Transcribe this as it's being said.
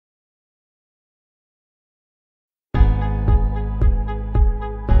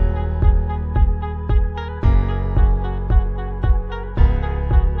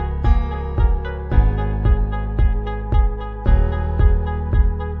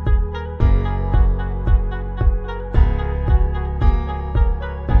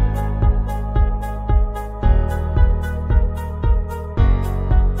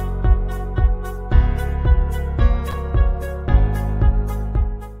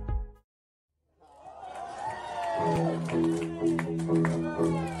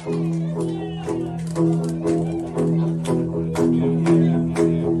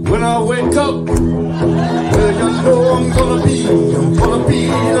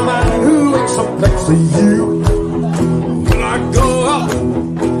to you. When I go up,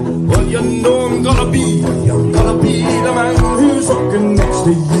 well, you know I'm gonna be the man who's walking next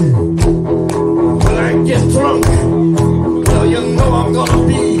to you. When I get drunk, well, you know I'm gonna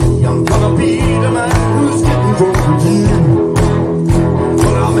be the man who's getting drunk with you.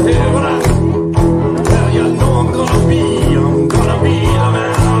 When I'm here, well, you know I'm gonna be the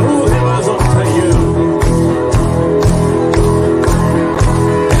man who heavens up to you.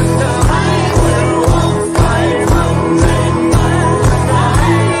 And I will walk 500 miles, and I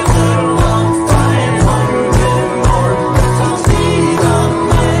will walk 500 more to see the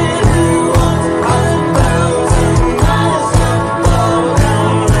man who walks 1,000 miles above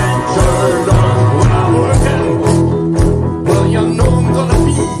down at Jordan. When I'm working, well, you know I'm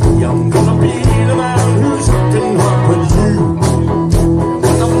gonna be the man who's working hard with you.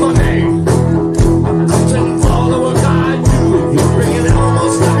 When the money comes in for the work I do, you're bringing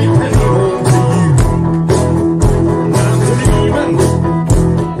almost every penny home to you. When I'm dreaming,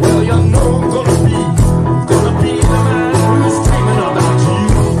 well, you know I'm gonna be the man who's dreaming about you.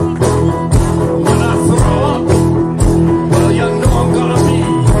 When I throw up, well, you know I'm gonna be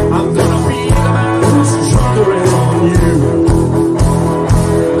the man who's sugaring on you.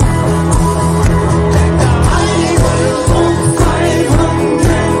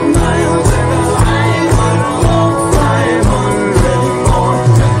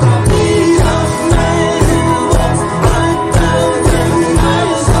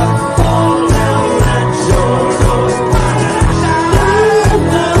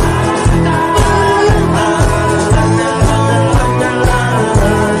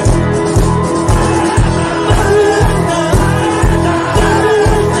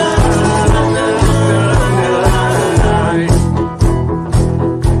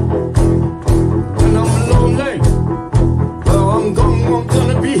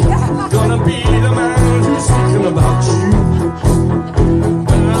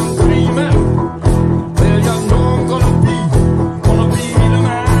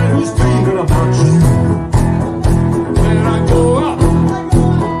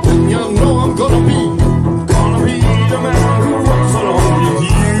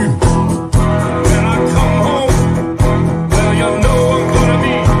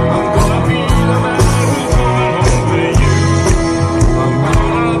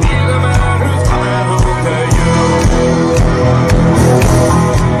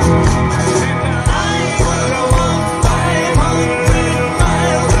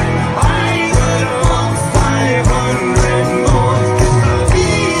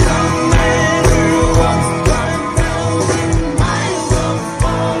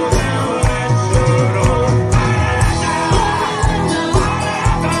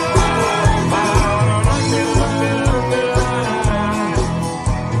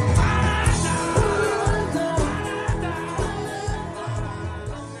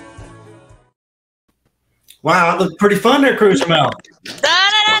 Wow, that looked pretty fun there, Cruiser Mel.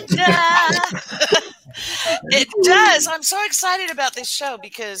 It does. I'm so excited about this show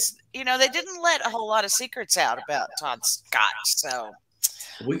because, you know, they didn't let a whole lot of secrets out about Toddscot. So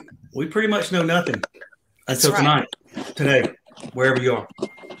we pretty much know nothing until today, wherever you are.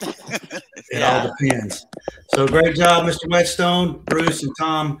 It all depends. So great job, Mr. Whetstone. Bruce and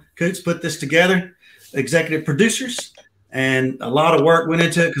Thom Kuhns put this together. Executive producers. And a lot of work went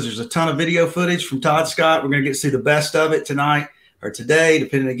into it because there's a ton of video footage from Toddscot. We're going to get to see the best of it tonight or today,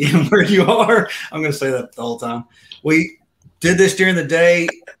 depending again where you are. I'm going to say that the whole time. We did this during the day,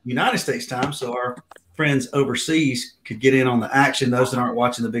 United States time, so our friends overseas could get in on the action, those that aren't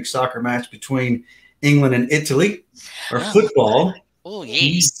watching the big soccer match between England and Italy or football. Oh,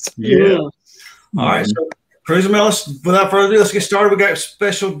 yes. Yeah. All right. So, Cruiser Mel, without further ado, let's get started. We got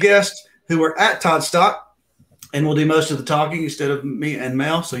special guests who are at Toddstock. And we'll do most of the talking instead of me and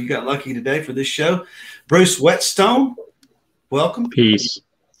Mel. So you got lucky today for this show. Bruce Whetstone, welcome. Peace.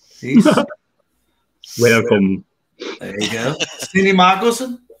 Peace. Welcome. There you go. Cindy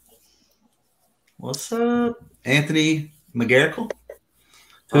Michelson. What's up? Anthony McGarrickle,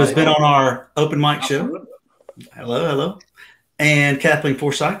 who has been on our open mic show. Hello, hello. And Kathleen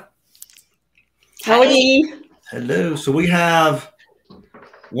Forsyth. Howdy. Hello. So we have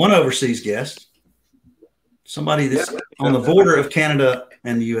one overseas guest. Somebody that's on the border of Canada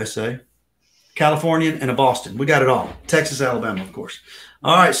and the USA, Californian, and a Boston. We got it all. Texas, Alabama, of course.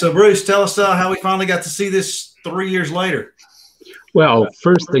 All right. So, Bruce, tell us how we finally got to see this 3 years later. Well,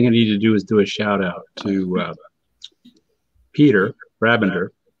 first thing I need to do is do a shout out to Peter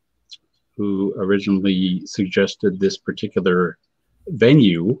Rabender, who originally suggested this particular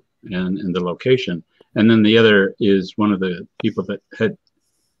venue and the location. And then the other is one of the people that had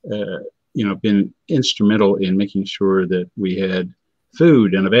been instrumental in making sure that we had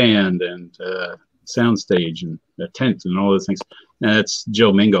food and a band and sound stage and a tent and all those things. And that's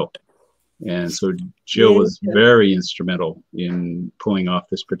Jill Mingo. And so Jill was very instrumental in pulling off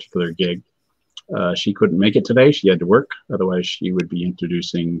this particular gig. She couldn't make it today. She had to work. Otherwise, she would be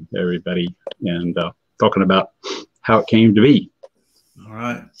introducing everybody and talking about how it came to be. All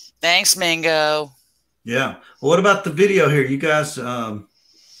right. Thanks, Mingo. Yeah. Well, what about the video here? You guys have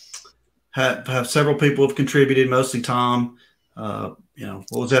several people have contributed, mostly Tom. What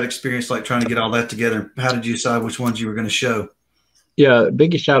was that experience like trying to get all that together? How did you decide which ones you were going to show? Yeah,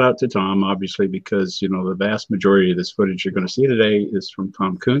 big shout out to Tom, obviously, because, the vast majority of this footage you're going to see today is from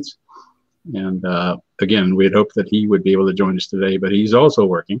Thom Kuhns. And again, we had hoped that he would be able to join us today, but he's also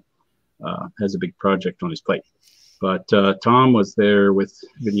working, has a big project on his plate. But Tom was there with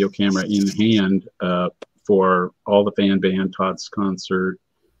video camera in hand for all the fan band, Todd's concert,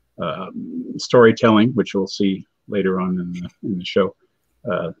 storytelling, which we'll see later on in the show,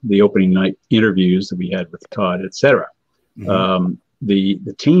 the opening night interviews that we had with Todd, etc. Mm-hmm.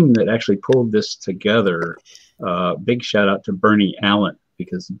 The team that actually pulled this together, big shout out to Bernie Allen,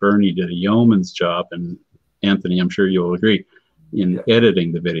 because Bernie did a yeoman's job, and Anthony, I'm sure you'll agree, in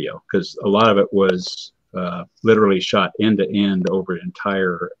editing the video, because a lot of it was literally shot end to end over an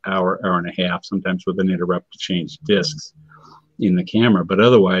entire hour and a half, sometimes with an interrupt to change discs in the camera. But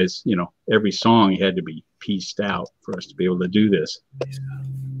otherwise, every song had to be pieced out for us to be able to do this.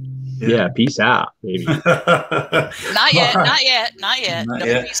 Yeah, peace out, baby. Not yet.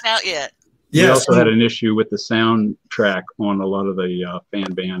 No peace out yet. We also had an issue with the soundtrack on a lot of the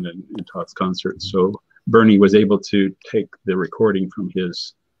fan band and Todd's concerts. So Bernie was able to take the recording from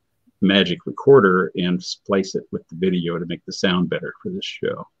his magic recorder and splice it with the video to make the sound better for this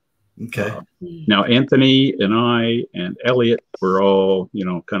show. Okay. Now, Anthony and I and Elliot were all,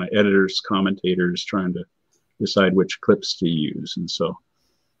 kind of editors, commentators, trying to decide which clips to use. And so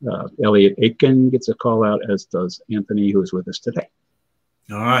Elliot Aitken gets a call out, as does Anthony, who is with us today.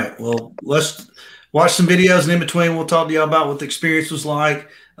 All right. Well, let's watch some videos, and in between, we'll talk to you about what the experience was like.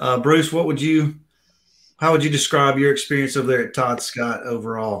 Bruce, how would you describe your experience over there at Toddscot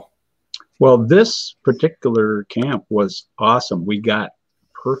overall? Well, this particular camp was awesome. We got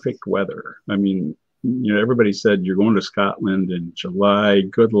perfect weather. I mean, everybody said you're going to Scotland in July.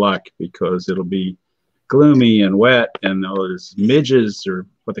 Good luck, because it'll be gloomy and wet, and those midges, or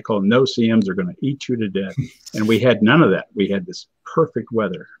what they call no-see-ums, are going to eat you to death. And we had none of that. We had this perfect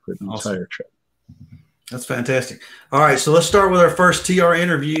weather for the entire trip. That's fantastic. All right, so let's start with our first TR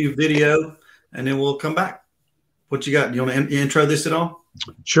interview video, and then we'll come back. What you got? Do you want to intro this at all?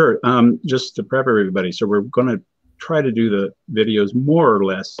 Sure. Just to prep everybody, so we're going to try to do the videos more or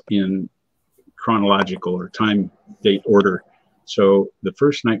less in chronological or time date order. So the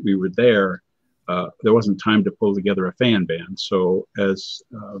first night we were there, there wasn't time to pull together a fan band. So as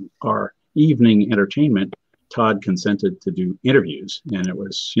our evening entertainment, Todd consented to do interviews, and it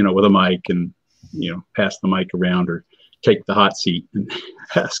was, with a mic, and, pass the mic around or take the hot seat and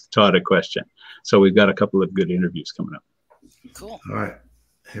ask Todd a question. So we've got a couple of good interviews coming up. Cool. All right,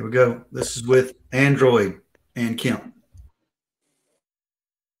 here we go. This is with Android and Kemp.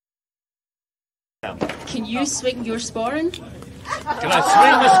 Can you swing your sporran? Can I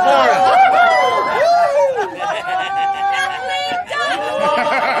swing the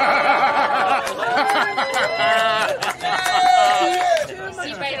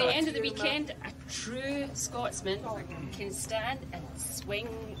See, by the end of the weekend, a true Scotsman can stand and swing.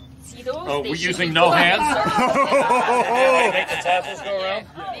 See those? Oh, They we're should using be no full. hands? Make the tassels go around?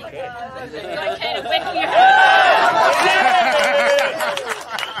 Gotta kind of wiggle your hand.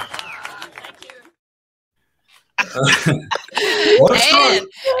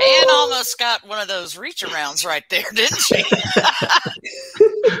 Anne almost got one of those reach arounds right there, didn't she?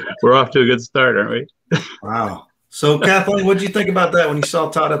 We're off to a good start, aren't we? Wow. So, Kathleen, what did you think about that when you saw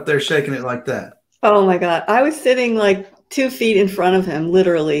Todd up there shaking it like that? Oh my God. I was sitting like 2 feet in front of him,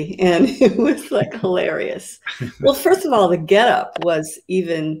 literally, and it was like hilarious. Well, first of all, the getup was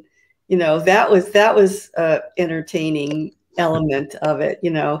even, that was entertaining element of it.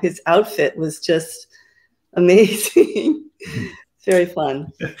 His outfit was just amazing. Very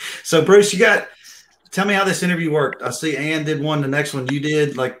fun. So, Bruce, tell me how this interview worked. I see Ann did one, the next one you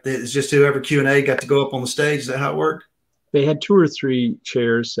did. Like, it's just whoever Q&A got to go up on the stage. Is that how it worked? They had 2 or 3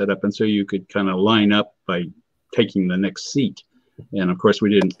 chairs set up, and so you could kind of line up by taking the next seat. And of course, we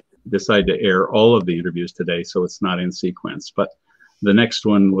didn't decide to air all of the interviews today, so it's not in sequence. But the next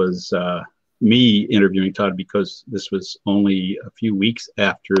one was me interviewing Todd, because this was only a few weeks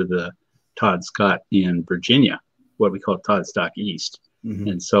after the Toddscot in Virginia, what we call Toddstock East.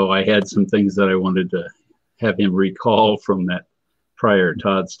 And so I had some things that I wanted to have him recall from that prior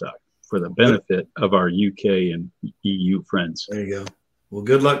Toddstock for the benefit of our UK and EU friends. There you go. Well,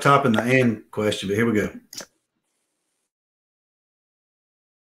 good luck topping the "and" question, but here we go.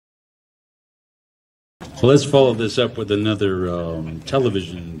 So let's follow this up with another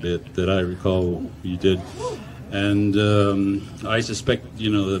television bit that I recall you did. And I suspect,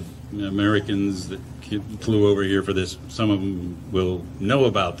 the Americans that flew over here for this, some of them will know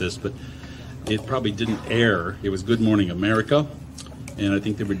about this, but it probably didn't air. It was Good Morning America, and I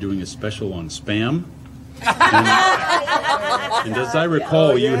think they were doing a special on Spam. And as I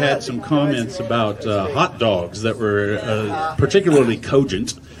recall, you had some comments about hot dogs that were particularly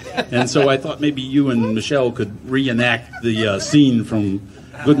cogent. And so I thought maybe you and Michelle could reenact the scene from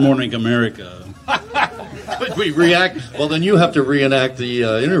Good Morning America. Could we react? Well, then you have to reenact the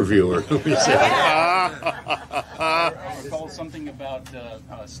interviewer. I recall something about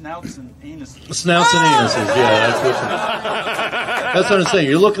snouts and anuses. Snouts and anuses, yeah. That's what I'm saying.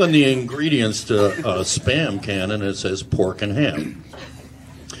 You look on the ingredients to a Spam can, and it says pork and ham.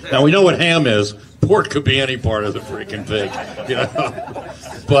 Now, we know what ham is. Pork could be any part of the freaking pig,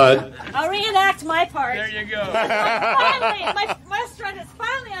 But I'll reenact my part. There you go. Finally, my restaurant is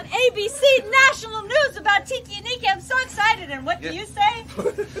finally on ABC National News about Tiki and Niki. I'm so excited. And what do you say?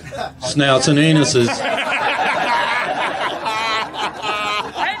 snouts and anuses.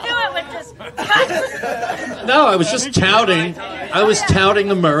 I knew it would just. No, I was just touting. I was touting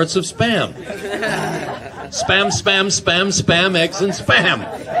the merits of Spam. Spam, spam, spam, spam, eggs, and spam.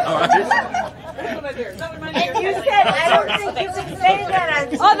 All right. You said I don't think you can say that on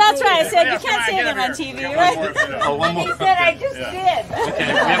TV. Oh, that's right. I said you can't say that on TV, right? One more. He said I just did.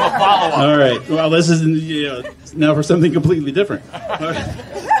 Okay, we have a follow-up. All right. Well, this is now for something completely different.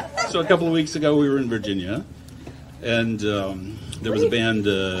 So a couple of weeks ago, we were in Virginia, and there was a band,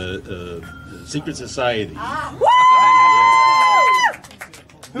 Secret Society.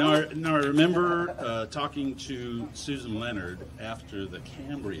 Now I remember talking to Susan Leonard after the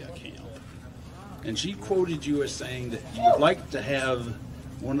Cambria camp, and she quoted you as saying that you would like to have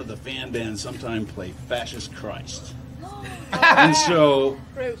one of the fan bands sometime play Fascist Christ. And so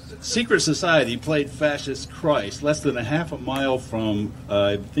Secret Society played Fascist Christ less than a half a mile from,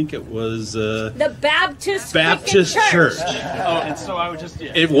 I think it was... the Baptist Church. Oh, and so I would just...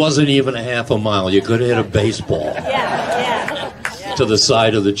 Yeah. It wasn't even a half a mile. You could have hit a baseball Yeah. to the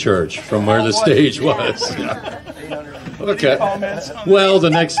side of the church from where the stage was. Okay. Well,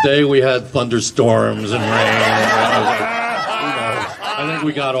 the next day we had thunderstorms and rain. I think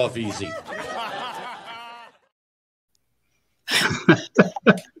we got off easy.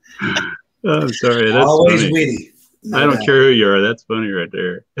 I'm sorry. That's Always funny. witty. I don't care who you are. That's funny right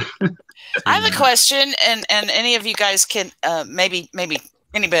there. I have a question, and any of you guys can maybe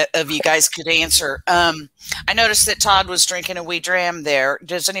any of you guys could answer. I noticed that Todd was drinking a wee dram there.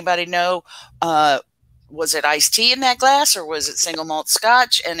 Does anybody know? Was it iced tea in that glass, or was it single malt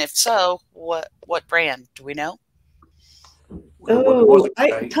Scotch? And if so, what brand? Do we know? Oh,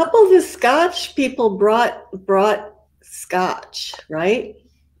 a couple of the Scotch people brought Scotch, right?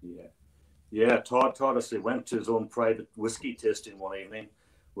 Yeah. Todd actually went to his own private whiskey tasting one evening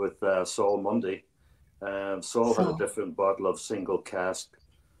with Saul Mundy. Saul had a different bottle of single cask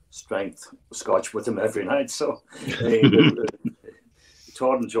strength Scotch with him every night. So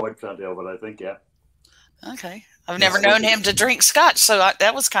Todd enjoyed plenty of it, I think. Yeah. Okay, I've never known him to drink Scotch, so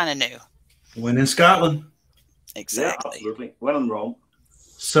that was kind of new. When in Scotland. Exactly. Yeah, absolutely. When in Rome.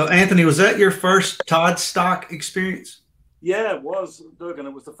 So, Anthony, was that your first Toddstock experience? Yeah, it was, Doug, and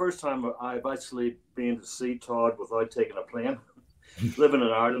it was the first time I've actually been to see Todd without taking a plane. Living in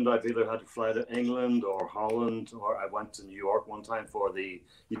Ireland, I've either had to fly to England or Holland, or I went to New York one time for the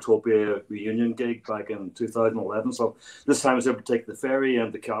Utopia reunion gig back in 2011. So this time I was able to take the ferry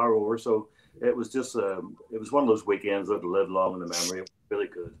and the car over. So it was just, it was one of those weekends that will live long in the memory. It was really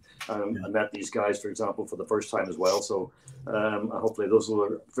good. I met these guys, for example, for the first time as well. So hopefully those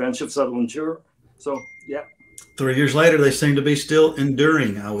are friendships that will endure. So, yeah. 3 years later, they seem to be still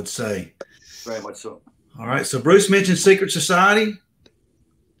enduring, I would say. Very much so. All right. So Bruce mentioned Secret Society.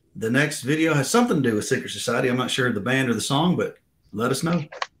 The next video has something to do with Secret Society. I'm not sure of the band or the song, but let us know.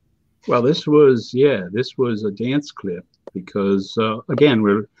 Well, this was a dance clip because, again,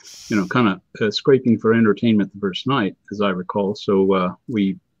 we're, kind of scraping for entertainment the first night, as I recall. So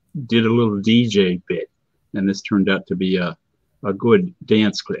we did a little DJ bit, and this turned out to be a good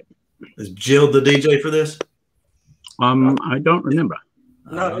dance clip. Is Jill the DJ for this? I don't remember.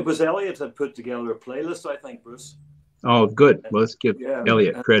 No, it was Elliot that put together a playlist, I think, Bruce. Oh, good. Well, let's give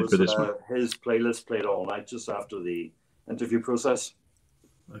Elliot credit for this one. His playlist played all night just after the interview process.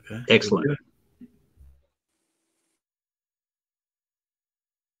 Okay. Excellent.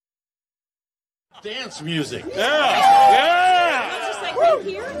 Dance music. Just like right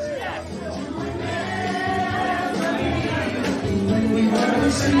here. Yeah.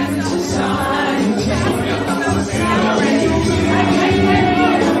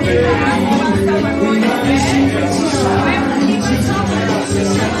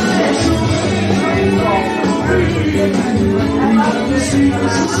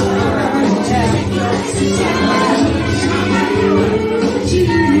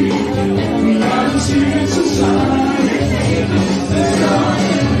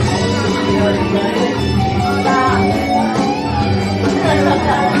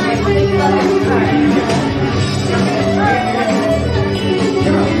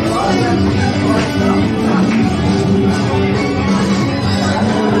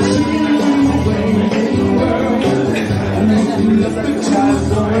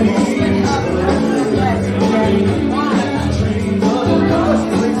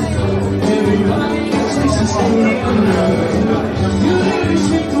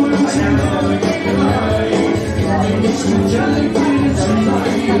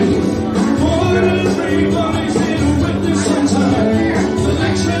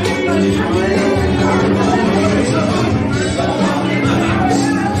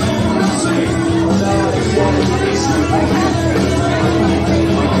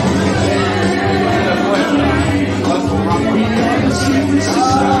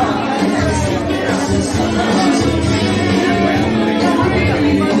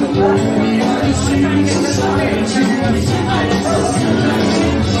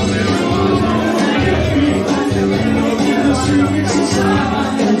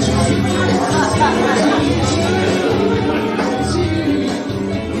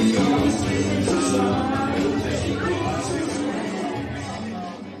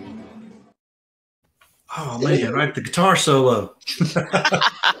 Oh man, right, the guitar solo.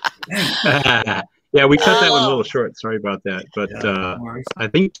 Yeah, we cut that one a little short. Sorry about that. But no worries. I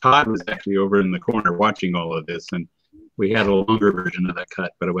think Todd was actually over in the corner watching all of this, and we had a longer version of that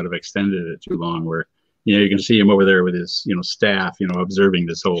cut, but it would have extended it too long. Where you can see him over there with his staff, observing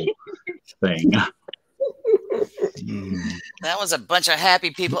this whole thing. That was a bunch of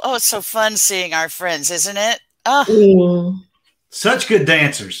happy people. Oh, it's so fun seeing our friends, isn't it? Oh. Such good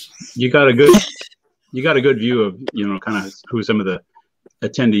dancers. You got a good view of kind of who some of the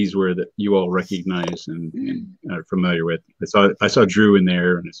attendees were that you all recognize and are familiar with. I saw Drew in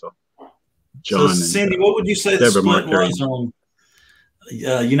there, and I saw John. So, Cindy, what would you say the split was on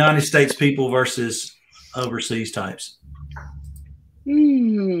United States people versus overseas types?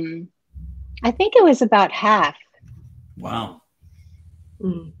 I think it was about half. Wow.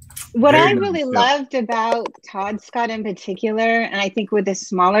 What I really loved about Toddscot in particular, and I think with the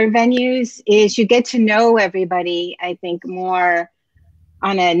smaller venues, is you get to know everybody, I think, more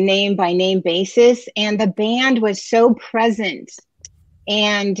on a name-by-name basis. And the band was so present.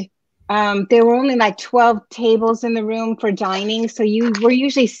 And there were only like 12 tables in the room for dining. So you were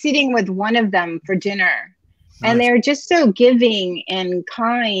usually sitting with one of them for dinner. And they're just so giving and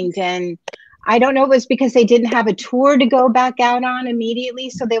kind. And I don't know if it was because they didn't have a tour to go back out on immediately.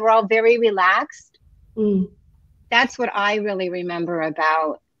 So they were all very relaxed. That's what I really remember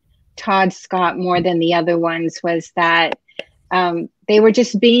about Toddscot more than the other ones, was that they were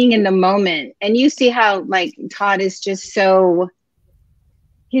just being in the moment. And you see how like Todd is just so,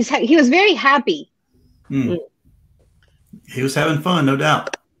 he was very happy. He was having fun, no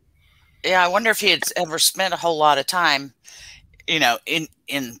doubt. Yeah, I wonder if he had ever spent a whole lot of time, in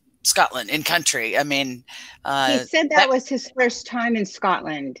Scotland, in country. I mean, he said that was his first time in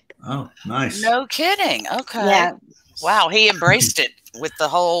Scotland. Oh, nice. No kidding. Okay. Yeah. Wow, he embraced it with the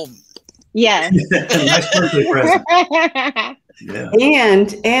whole. Yeah. Nice birthday present. Yeah.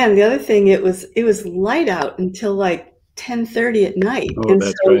 And the other thing, it was light out until like 10:30 at night. Oh,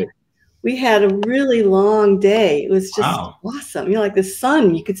 that's right. We had a really long day. It was just awesome. Like the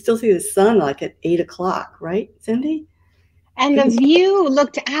sun, you could still see the sun like at 8 o'clock, right, Cindy? And the view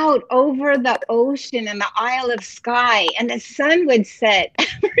looked out over the ocean and the Isle of Skye, and the sun would set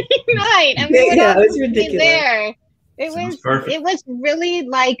every night. And we would it was be ridiculous. there. It was really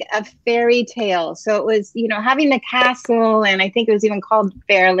like a fairy tale. So it was, having the castle, and I think it was even called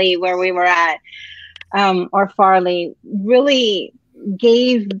Fairley where we were at, or Farley, really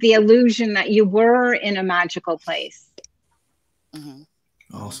gave the illusion that you were in a magical place.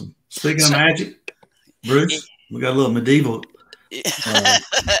 Awesome. Speaking of magic, Bruce, we got a little medieval.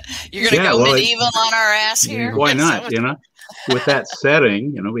 You're going to go medieval on our ass here? Why not? With that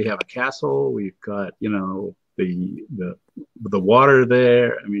setting, we have a castle, we've got, the water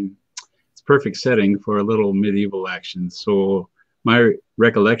there. I mean, it's perfect setting for a little medieval action. So my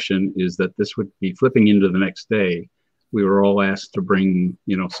recollection is that this would be flipping into the next day. We were all asked to bring,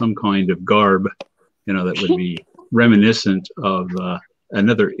 some kind of garb, that would be reminiscent of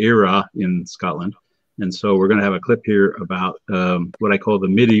another era in Scotland. And so we're going to have a clip here about what I call the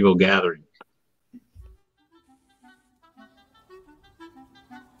medieval gathering.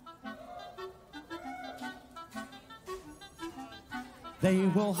 They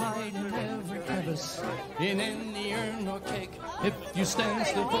will hide in every crevice, in any urn or cake. If you stand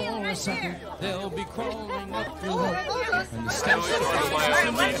still for a second, they'll be crawling up your leg. And the stench of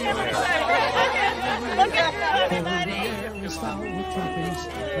the air is foul with trappings,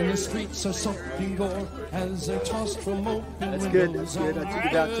 and the streets are soaked in gore as they're tossed from open windows. That's good. I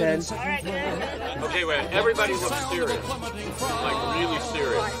took about 10. Okay, wait. Everybody's serious. Like really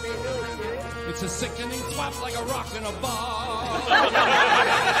serious. It's a sickening flap like a rock in a bar.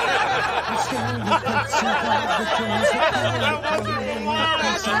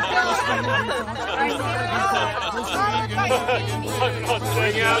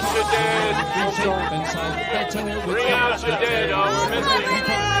 Bring out your dead. Bring out your dead. Oh, we're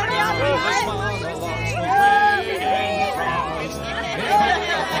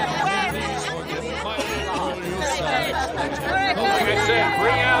Like I said,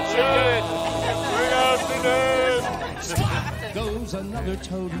 bring out your dead. Bring out the dead. Goes another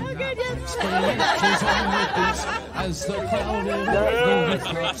toady, spraying matches on their boots as they're crowded up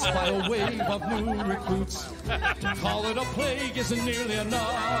the rooftops by a wave of new recruits. Call it a plague isn't nearly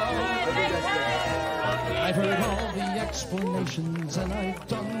enough. I've heard all the explanations and I've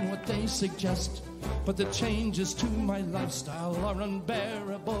done what they suggest, but the changes to my lifestyle are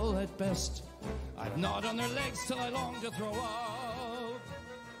unbearable at best. I've gnawed on their legs till I long to throw up.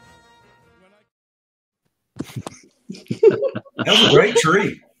 That was a great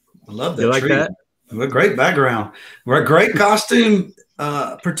tree. I love that You like tree. that? What a great background. What a great costume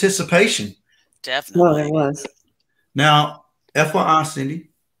participation. Definitely. Well, it was. Now, FYI,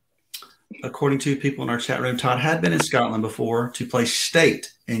 Cindy, according to people in our chat room, Todd had been in Scotland before to play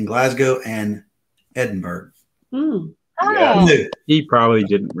state in Glasgow and Edinburgh. Oh. He probably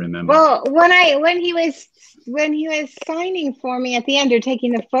didn't remember. Well, when he was signing for me at the end or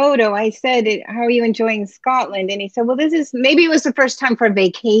taking the photo, I said, "How are you enjoying Scotland?" And he said, "Well, maybe it was the first time for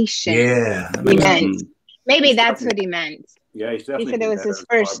vacation." Yeah, he meant. Maybe that's what he meant. Yeah, he said it was his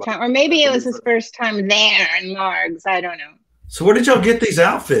first time, or maybe it was his first time there in Largs. I don't know. So where did y'all get these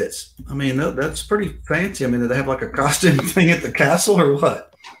outfits? I mean, that's pretty fancy. I mean, did they have like a costume thing at the castle or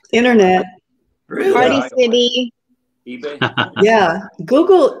what? Internet. Really? Party City. eBay. Yeah,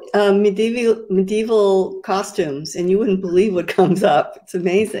 Google medieval costumes, and you wouldn't believe what comes up. It's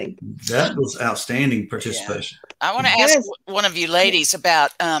amazing. That was outstanding participation. I want to ask one of you ladies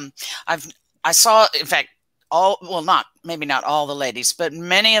about. I saw, in fact, maybe not all the ladies, but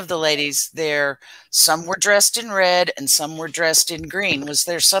many of the ladies there. Some were dressed in red, and some were dressed in green. Was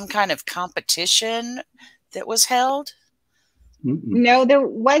there some kind of competition that was held? No, there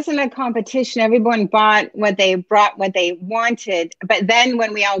wasn't a competition. Everyone brought what they wanted. But then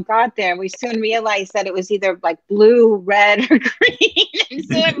when we all got there, we soon realized that it was either like blue, red, or green. And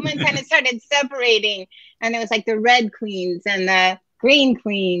so everyone kind of started separating. And it was like the red queens and the green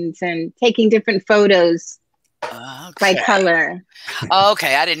queens and taking different photos by color.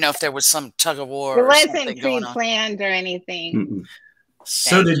 Okay, I didn't know if there was some tug of war. It wasn't pre-planned or anything.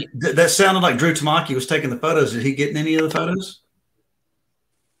 So that sounded like Drew Tamaki was taking the photos. Did he get in any of the photos?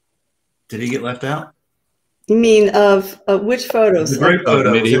 Did he get left out? You mean of which photos? The group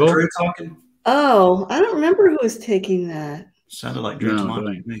photo. Medieval? Was it Drew talking? Oh, I don't remember who was taking that. Sounded like Drew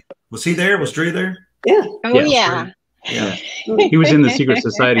Tamaki to me. Was he there? Was Drew there? Yeah. Oh, yeah. Yeah. He was in the Secret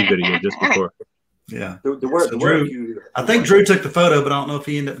Society video just before. Yeah. Drew, I think Drew took the photo, but I don't know if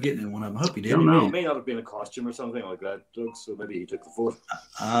he ended up getting in one of them. I hope he did. It may not have been a costume or something like that, Doug, so maybe he took the photo.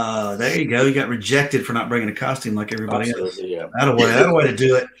 There you go. You got rejected for not bringing a costume like everybody else. Yeah. That'll way to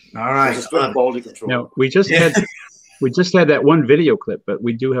do it. All right. Quality control. Now, we just had that one video clip, but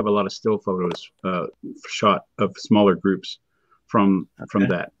we do have a lot of still photos shot of smaller groups from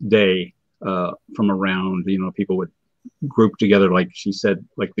that day, from around. People would group together, like she said,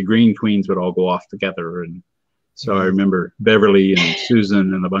 like the Green Queens would all go off together, and so I remember Beverly and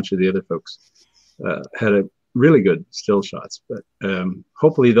Susan and a bunch of the other folks had a really good still shots. But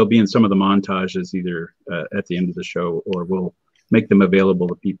hopefully they'll be in some of the montages either at the end of the show, or we'll make them available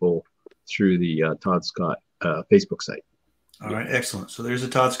to people through the Toddscot Facebook site. All right, excellent. So there's the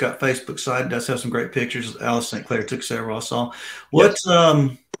Toddscot Facebook site. It does have some great pictures. Alice St. Clair took several I saw. What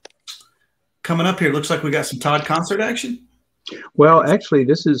coming up here? Looks like we got some Todd concert action. Well, actually,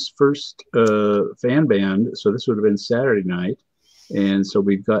 this is first fan band, so this would have been Saturday night, and so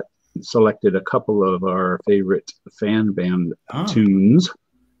we've got selected a couple of our favorite fan band tunes.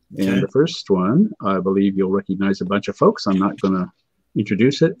 And the first one, I believe you'll recognize a bunch of folks. I'm not going to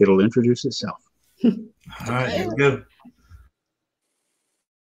introduce it. It'll introduce itself. All right, here we go.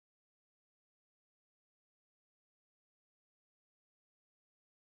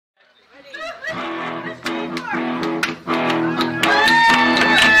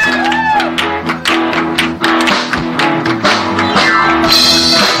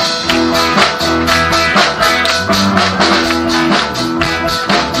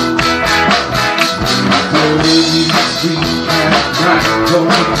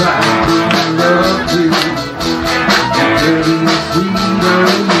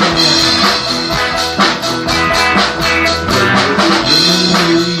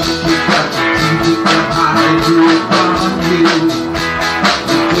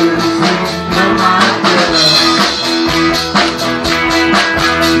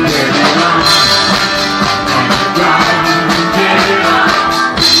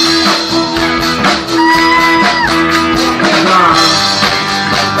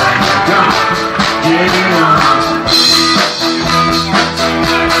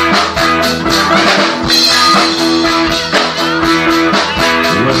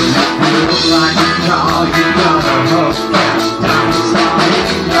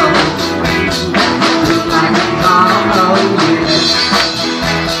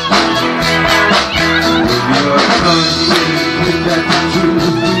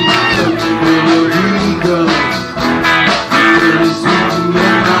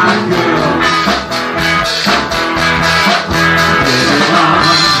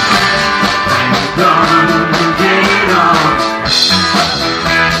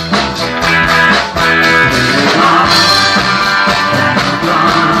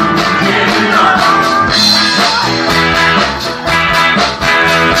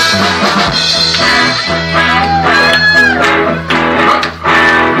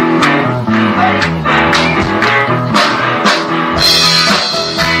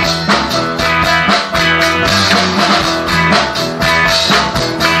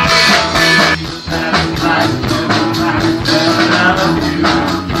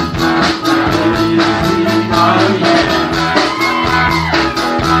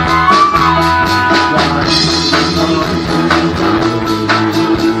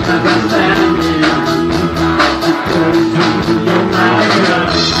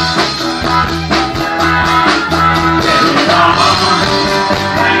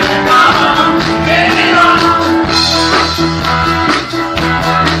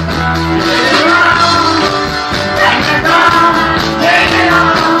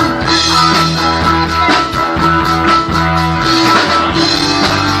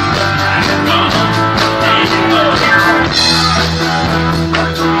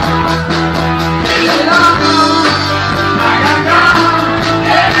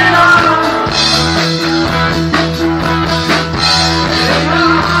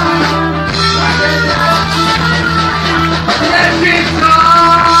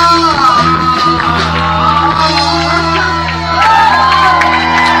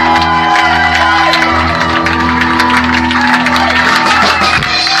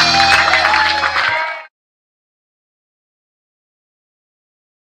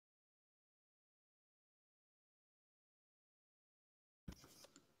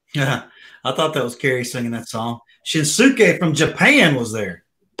 Yeah, I thought that was Carrie singing that song. Shinsuke from Japan was there.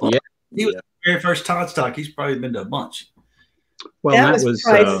 Yeah, he was the very first Toddstock. He's probably been to a bunch. Well, that was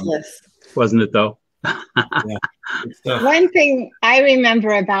priceless, wasn't it though? Yeah. One thing I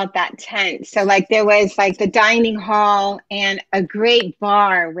remember about that tent, so like there was like the dining hall and a great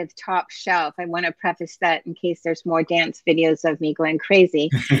bar with top shelf. I want to preface that in case there's more dance videos of me going crazy.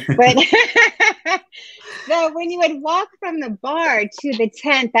 But so when you would walk from the bar to the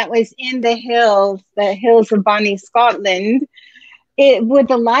tent that was in the hills of Bonnie, Scotland, with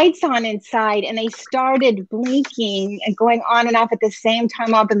the lights on inside, and they started blinking and going on and off at the same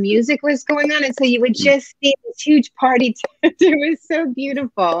time while the music was going on. And so you would just see this huge party tent. It was so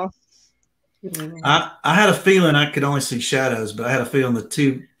beautiful. I had a feeling I could only see shadows, but I had a feeling the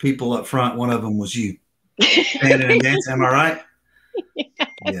two people up front, one of them was you. Standing and dancing, am I right?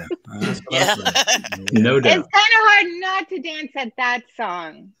 Yeah. No doubt. It's kind of hard not to dance at that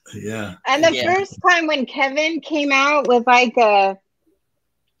song. Yeah. And the first time when Kevin came out with like a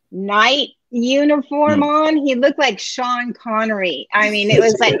night uniform on, he looked like Sean Connery. I mean, it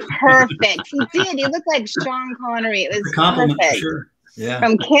was like perfect. He did. He looked like Sean Connery. It was a compliment perfect. for sure. Yeah.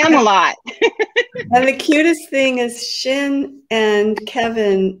 From Camelot. And the cutest thing is Shin and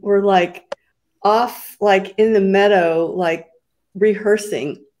Kevin were like off, like in the meadow, like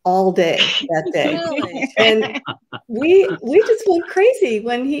rehearsing all day that day. Really? And we just went crazy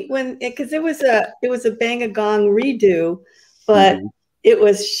because it was a Bang a Gong redo, but it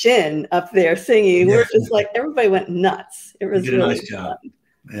was Shin up there singing. Yeah. We're just like, everybody went nuts. It was You did a really nice job. fun.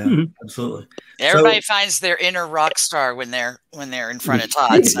 Yeah, absolutely. Everybody finds their inner rock star when they're in front of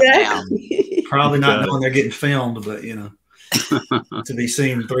Todd somehow. Exactly. Probably not knowing they're getting filmed, but you know, to be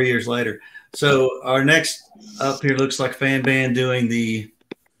seen 3 years later. So our next up here looks like Fan Band doing the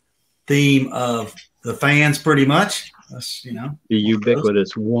theme of the fans, pretty much. That's, you know, The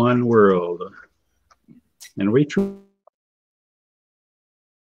ubiquitous One World. And we try.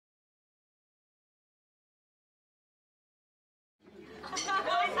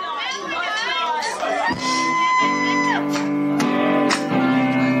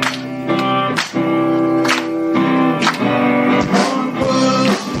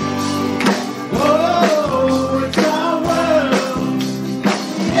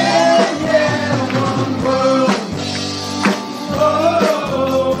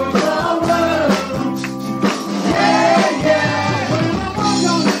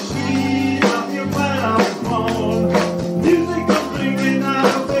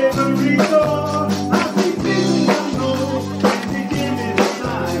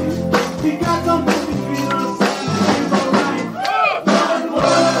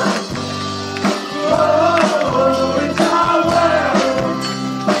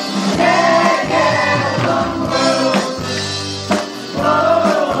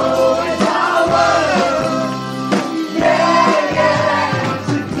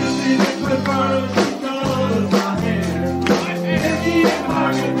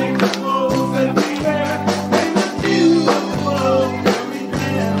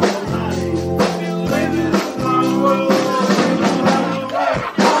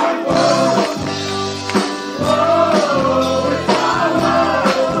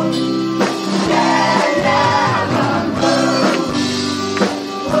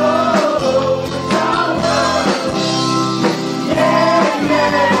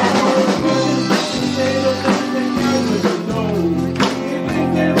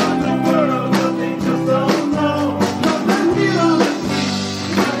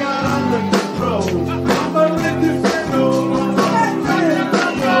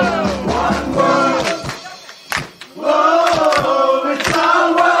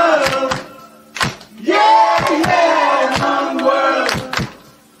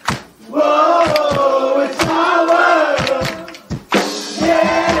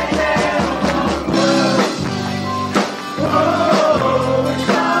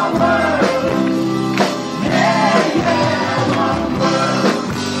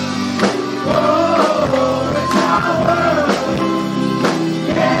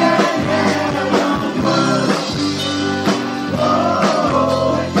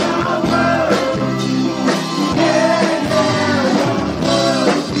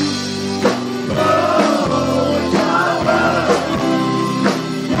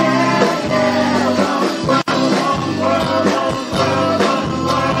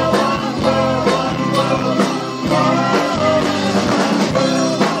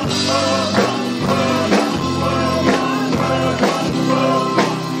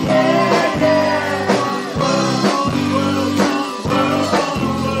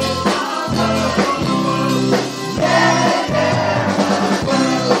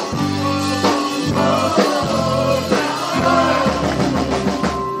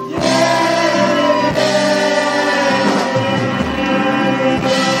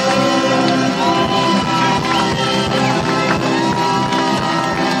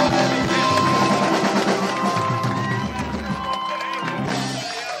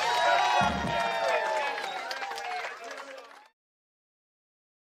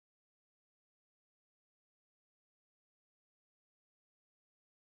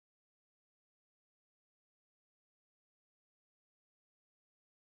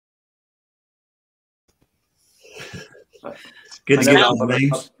 Good to get all the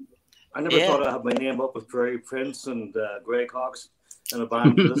names. I never thought I'd have my name up with Prairie Prince and Greg Hawkes and a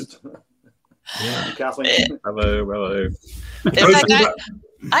band list. Kathleen. Hello. In fact,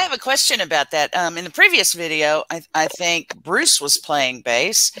 I have a question about that. In the previous video, I think Bruce was playing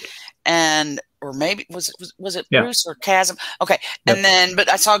bass, or maybe was it Bruce or Chasm? Okay, and then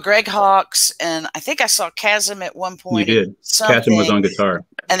but I saw Greg Hawkes, and I think I saw Chasm at one point. You did. Chasm was on guitar.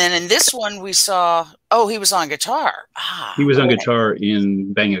 And then in this one, we saw he was on guitar. He was on guitar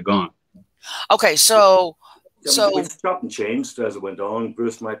in Bang a Gong. Okay, so So we chopped and changed as it went on.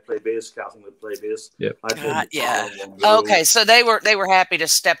 Bruce might play bass, Kathleen would play bass. Yep. I played yeah. guitar on one go. Okay, so they were happy to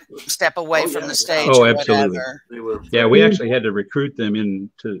step away from the stage. Oh, or absolutely. whatever. They were Yeah, we actually had to recruit them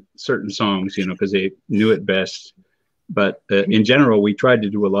into certain songs, because they knew it best. But in general, we tried to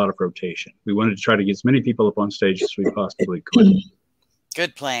do a lot of rotation. We wanted to try to get as many people up on stage as we possibly could.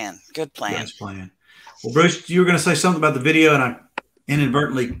 Good plan. Good plan. Nice plan. Well, Bruce, you were going to say something about the video, and I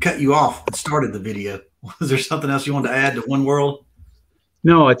inadvertently cut you off and started the video. Was there something else you wanted to add to One World?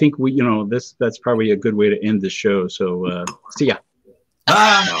 No, I think that's probably a good way to end the show. So see ya.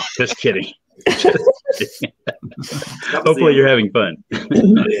 No, just kidding. Hopefully you're having fun.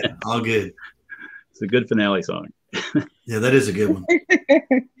 Yeah, all good. It's a good finale song. Yeah, that is a good one.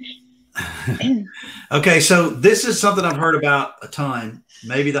 Okay, so this is something I've heard about a ton.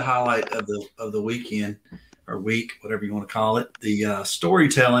 Maybe the highlight of the weekend or week, whatever you want to call it. The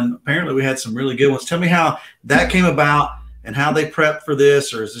storytelling. Apparently, we had some really good ones. Tell me how that came about and how they prepped for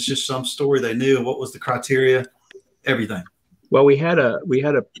this, or is this just some story they knew? What was the criteria? Everything. Well, we had a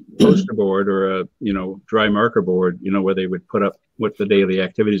poster board or a dry marker board, where they would put up what the daily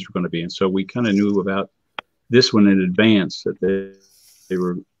activities were going to be, and so we kind of knew about this one in advance that they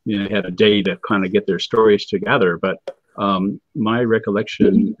were had a day to kind of get their stories together. But my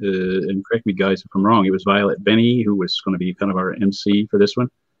recollection, and correct me guys if I'm wrong, it was Violet Benny who was going to be kind of our MC for this one,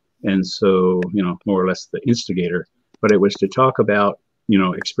 and so more or less the instigator. But it was to talk about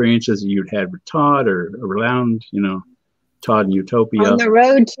experiences that you'd had with Todd or around Todd and Utopia. On the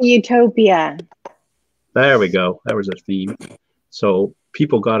road to Utopia. There we go. That was a theme. So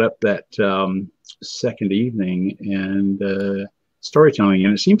people got up that second evening and storytelling.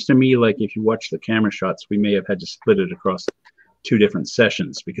 And it seems to me like if you watch the camera shots, we may have had to split it across 2 different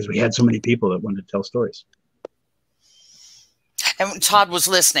sessions because we had so many people that wanted to tell stories. And Todd was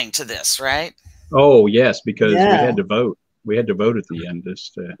listening to this, right? Oh, yes, because we had to vote. We had to vote at the end as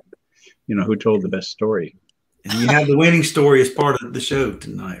to, who told the best story. And you have the winning story as part of the show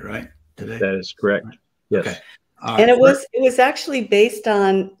tonight, right? Today. That is correct. Yes. Okay. And it was actually based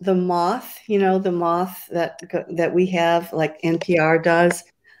on the moth, the moth that we have, like NPR does.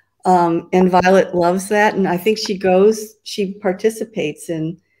 And Violet loves that, and I think she participates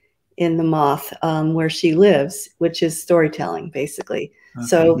in the moth where she lives, which is storytelling, basically. Okay.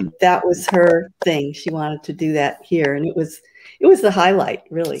 So that was her thing. She wanted to do that here, and it was the highlight,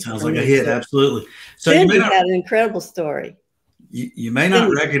 really. Sounds like a hit, absolutely. So Cindy had an incredible story. You may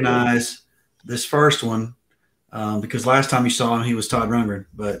not recognize this first one because last time you saw him, he was Todd Rundgren,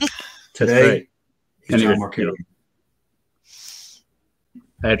 but today he's John Marquette.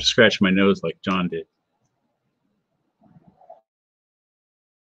 I had to scratch my nose like John did.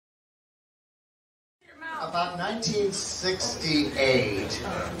 About 1968,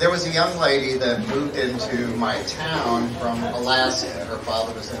 there was a young lady that moved into my town from Alaska. Her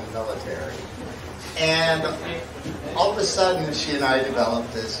father was in the military. And all of a sudden, she and I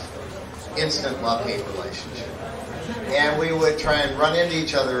developed this instant love-hate relationship. And we would try and run into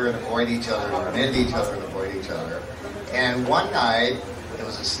each other and avoid each other, run into each other and avoid each other. And one night, it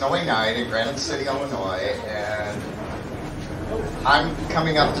was a snowy night in Granite City, Illinois, and I'm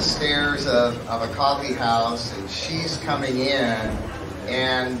coming up the stairs of a coffee house, and she's coming in,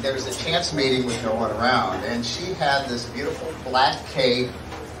 and there's a chance meeting with no one around. And she had this beautiful black cape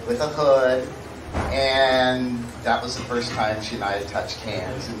with a hood, and that was the first time she and I had touched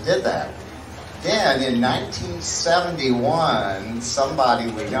hands and did that. Then in 1971, somebody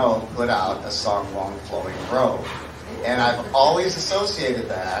we know put out a song, Long Flowing Road. And I've always associated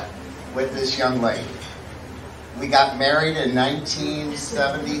that with this young lady. We got married in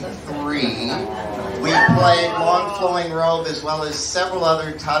 1973. We played Long Flowing Robe as well as several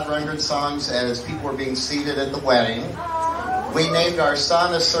other Todd Rundgren songs as people were being seated at the wedding. We named our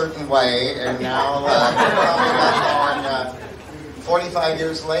son a certain way, and now, coming up on 45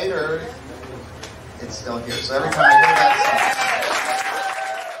 years later, it's still here. So every time I hear that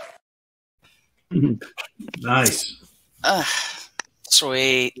song. Nice.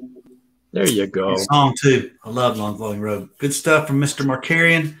 Sweet. There you go. Good song too. I love Long Flowing Road. Good stuff from Mr.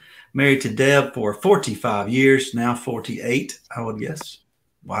 Markarian. Married to Deb for 45 years, now 48, I would guess.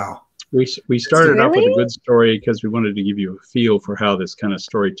 Wow. We started off with a good story because we wanted to give you a feel for how this kind of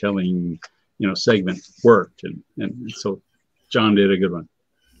storytelling, segment worked, and so John did a good one.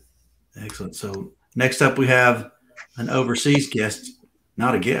 Excellent. So next up we have an overseas guest,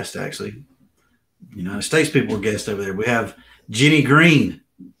 not a guest actually. United States people were guests over there. We have Jenny Green.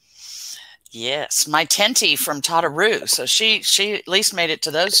 Yes, my tentie from Toddaroo. So she at least made it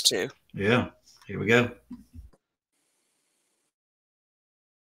to those 2. Yeah, here we go.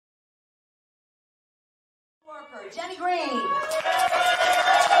 Jenny Green.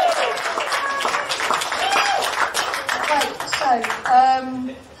 Right, so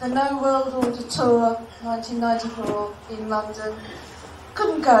the No World Order Tour 1994 in London.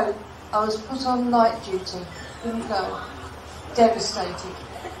 Couldn't go. I was put on night duty. Couldn't go. Devastated.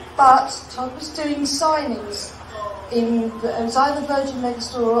 But Todd was doing signings in, it was either Virgin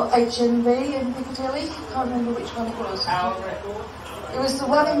Megastore or HMV in Piccadilly. I can't remember which one it was. It was the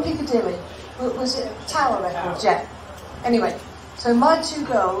one in Piccadilly. Was it Tower Records? Yeah. Anyway, so my two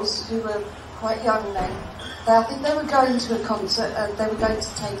girls, who were quite young then, I think they were going to a concert and they were going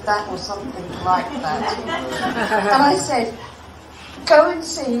to take that or something like that. And I said, go and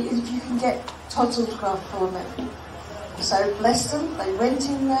see if you can get Todd's autograph for me. So bless them, they went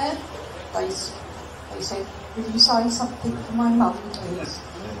in there, they said, will you sign something for my mum, please?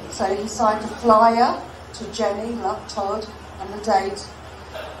 So he signed a flyer to Jenny, love Todd, and the date.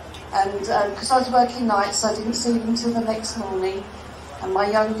 And because I was working nights, I didn't see them until the next morning. And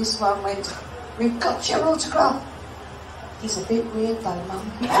my youngest one went, we've got your autograph. He's a bit weird though, Mum.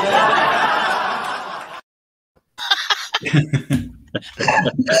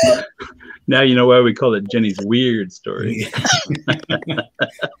 Now you know why we call it Jenny's weird story.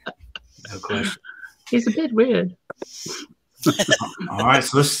 No question. He's a bit weird. All right,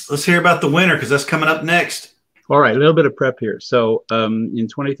 so let's hear about the winner because that's coming up next. All right, a little bit of prep here. So in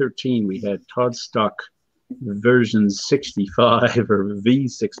 2013, we had Toddstock version 65 or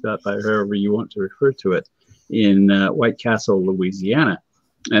V6.5, however you want to refer to it, in White Castle, Louisiana.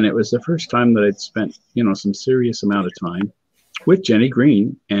 And it was the first time that I'd spent, some serious amount of time with Jenny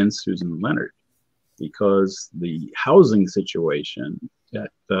Green and Susan Leonard, because the housing situation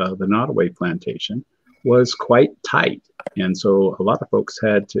at the Nottoway plantation was quite tight. And so a lot of folks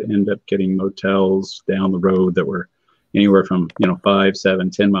had to end up getting motels down the road that were anywhere from, 5,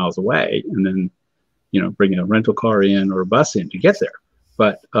 7, 10 miles away, and then, bringing a rental car in or a bus in to get there.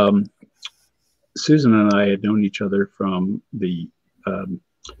 But Susan and I had known each other from the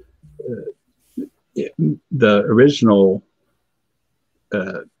original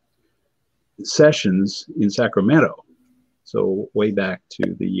sessions in Sacramento. So way back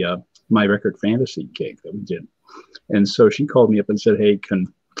to the My Record Fantasy gig that we did. And so she called me up and said, hey,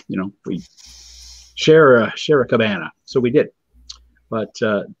 can, we share a cabana? So we did. But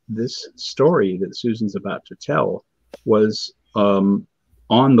this story that Susan's about to tell was on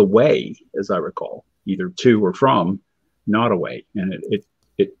the way, as I recall, either to or from Nottoway. And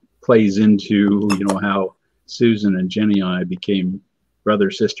it plays into, how Susan and Jenny and I became brother,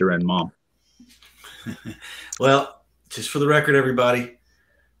 sister, and mom. Well, just for the record, everybody,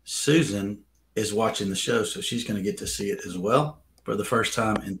 Susan is watching the show, so she's going to get to see it as well for the first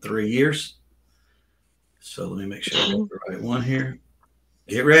time in 3 years. So let me make sure I got the right one here.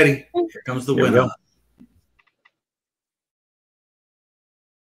 Get ready. Here comes the winner.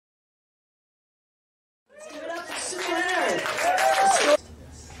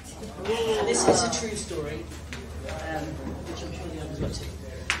 This is a true story, which I'm sure the others will too.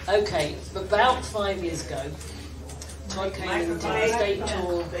 Okay, about 5 years ago, Todd came into the state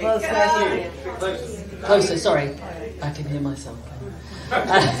tour. Closer, sorry. I can hear myself.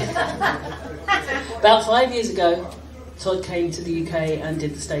 About 5 years ago, Todd came to the UK and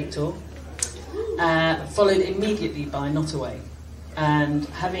did the state tour, followed immediately by Nottoway. And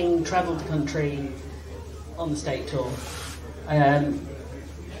having travelled the country on the state tour,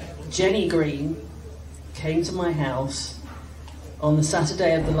 Jenny Green came to my house on the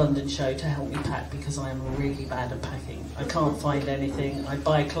Saturday of the London show to help me pack, because I am really bad at packing. I can't find anything. I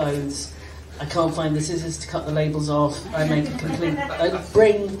buy clothes. I can't find the scissors to cut the labels off. I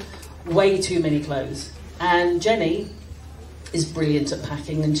bring way too many clothes. And Jenny is brilliant at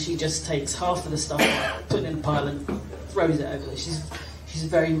packing, and she just takes half of the stuff, put it in a pile and throws it over there. She's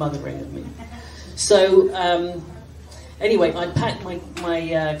very mothering of me. So anyway, I packed my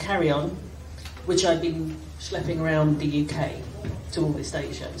carry-on, which I'd been schlepping around the UK to all the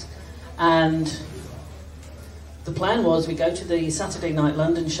stage shows. And the plan was we go to the Saturday night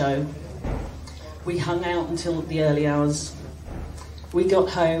London show. We hung out until the early hours. We got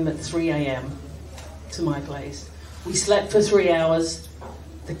home at 3 a.m. to my place. We slept for 3 hours.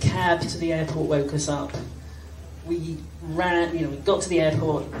 The cab to the airport woke us up. We ran, we got to the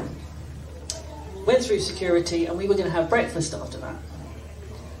airport, went through security, and we were going to have breakfast after that.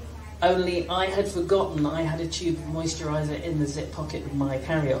 Only I had forgotten I had a tube of moisturiser in the zip pocket of my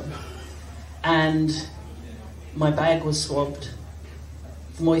carry-on. And my bag was swabbed.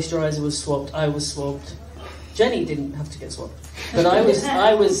 The moisturiser was swabbed. I was swabbed. Jenny didn't have to get swabbed. But I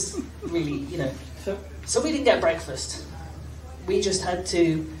was really, So we didn't get breakfast. We just had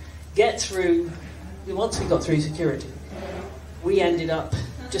to get through once we got through security, we ended up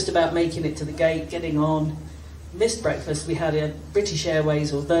just about making it to the gate, getting on. Missed breakfast. We had a British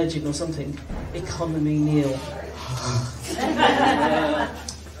Airways or Virgin or something economy meal,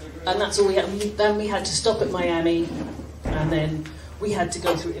 and that's all we had. Then we had to stop at Miami, and then we had to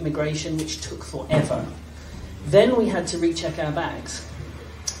go through immigration, which took forever. Then we had to recheck our bags,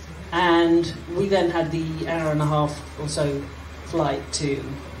 and we then had the hour and a half or so flight to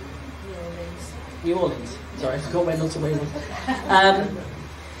New Orleans. Sorry, I forgot where not away was.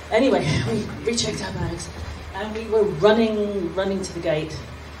 Anyway, we rechecked our bags, and we were running to the gate,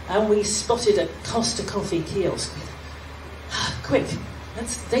 and we spotted a Costa Coffee kiosk. Quick,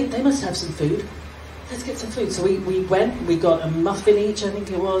 they must have some food. Let's get some food. So we went, we got a muffin each, I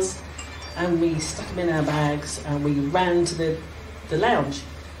think it was, and we stuck them in our bags, and we ran to the lounge,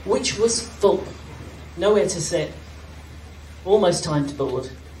 which was full. Nowhere to sit. Almost time to board.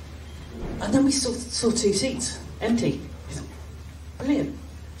 And then we saw 2 seats, empty. Brilliant.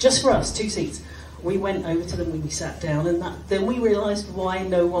 Just for us, 2 seats. We went over to them, we sat down, and then we realised why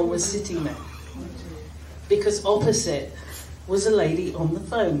no one was sitting there. Because opposite was a lady on the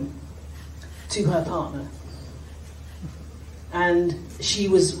phone to her partner. And she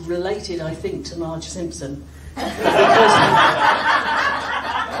was related, I think, to Marge Simpson. Because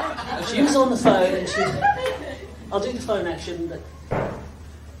she was on the phone, and I'll do the phone action, but...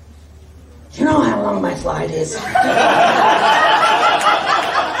 You know how long my flight is?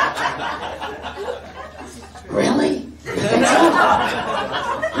 Really?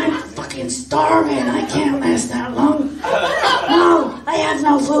 I'm fucking starving. I can't last that long. No, I have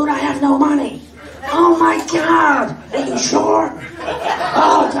no food. I have no money. Oh my God. Are you sure?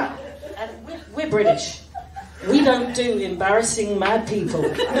 Oh God. And we're British. We don't do embarrassing mad people.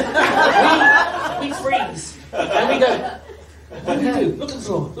 We freeze. And we go, what do we do? Look at the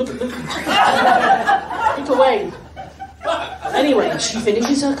floor. Look away. Anyway, she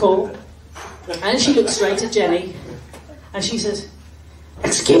finishes her call, and she looks straight at Jenny, and she says,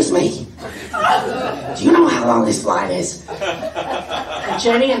 excuse me, do you know how long this flight is? And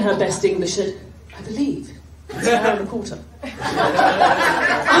Jenny, in her best English, said, I believe it's an hour and a quarter.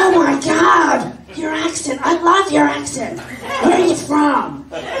 Oh my God, your accent, I love your accent. Where are you from?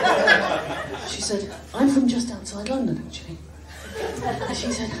 She said, I'm from just outside London, actually. And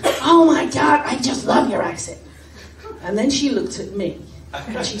she said, oh my God, I just love your accent. And then she looked at me,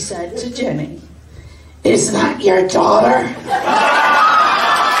 and she said to Jenny, is that your daughter?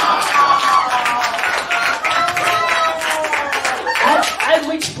 At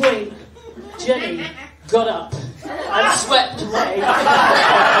which point, Jenny got up and swept away,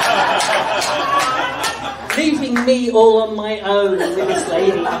 leaving me all on my own with this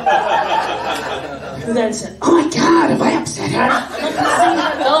lady, who then said, oh my God, have I upset her? I could see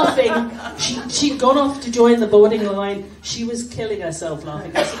her laughing. She'd gone off to join the boarding line. She was killing herself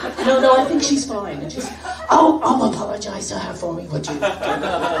laughing. I said, no, I think she's fine. And she said, oh, I'll apologize to her for me, would you?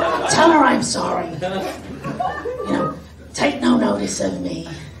 Tell her I'm sorry. You know, take no notice of me.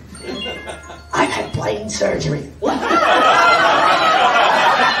 I've had brain surgery. What?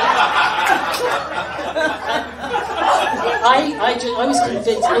 I was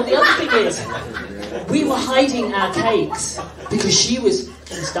convinced. Well, the other thing is, we were hiding our cakes because she was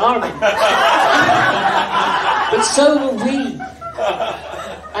starving. But so were we.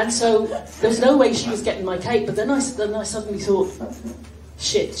 And so there's no way she was getting my cake. But then I suddenly thought,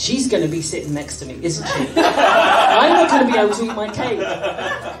 shit, she's going to be sitting next to me, isn't she? I'm not going to be able to eat my cake.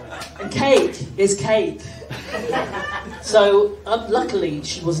 And cake is cake. So luckily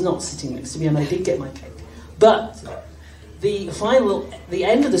she was not sitting next to me, and I did get my cake. But the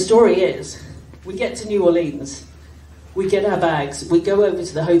end of the story is, we get to New Orleans, we get our bags, we go over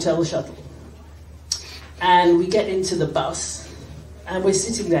to the hotel shuttle, and we get into the bus, and we're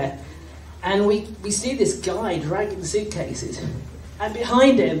sitting there, and we see this guy dragging suitcases, and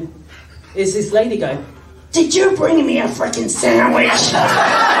behind him is this lady going, did you bring me a frickin' sandwich?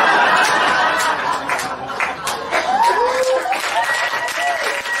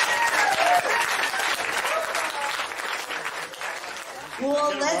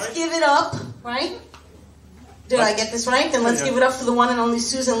 Well, let's give it up, right? Did I get this right? Then let's give it up for the one and only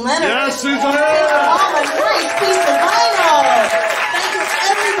Susan Leonard. Yes, Susan! Oh, a nice piece of vinyl. Thank you,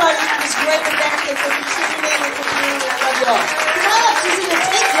 everybody, for this great event and for contributing and for being here. I love you all. Come on, Susan, and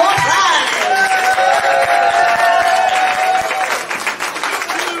take your prize.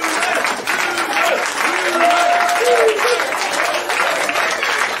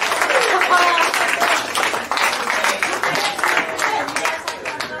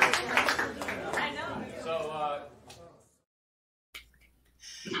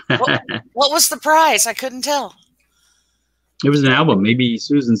 What was the prize? I couldn't tell. It was an album. Maybe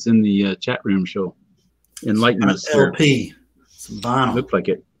Susan's in the chat room. She'll enlighten us. LP, some vinyl. Looked like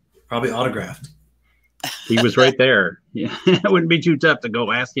it. Probably autographed. He was right there. Yeah, it wouldn't be too tough to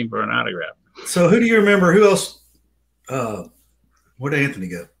go ask him for an autograph. So who do you remember? Who else? Where'd Anthony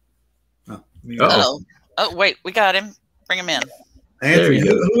go? Oh, wait, we got him. Bring him in. Anthony,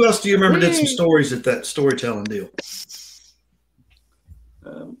 who else do you remember did some stories at that storytelling deal?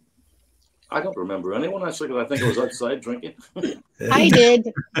 I don't remember anyone actually, because I think I was outside drinking. I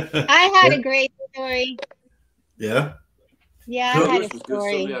did. I had a great story. Yeah? Yeah, I had a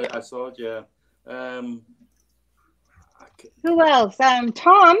story. I saw it, yeah. Who else?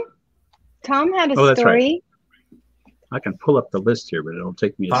 Tom. Tom had a story. Right. I can pull up the list here, but it'll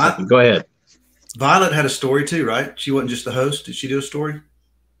take me a second. Go ahead. Violet had a story too, right? She wasn't just the host. Did she do a story?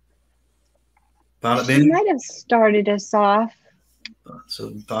 Violet She might have started us off.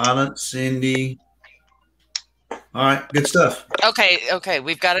 So Violet, Cindy. All right, good stuff. Okay.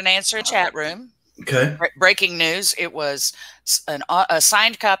 We've got an answer in chat room. Okay. Breaking news. It was a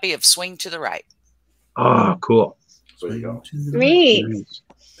signed copy of Swing to the Right. Oh, cool. There you go. Sweet.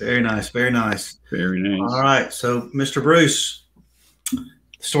 Very nice. Very nice. Very nice. All right. So, Mr. Bruce,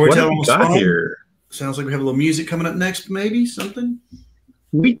 storytelling was fun. Here? Sounds like we have a little music coming up next, maybe something.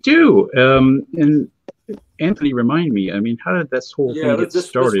 We do. And Anthony, remind me. I mean, how did this whole thing get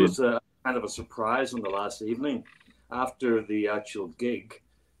started? This was kind of a surprise on the last evening. After the actual gig,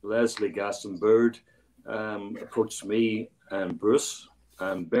 Leslie Gaston Bird approached me and Bruce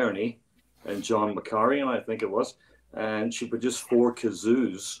and Bernie and John McCarrion, I think it was, and she produced 4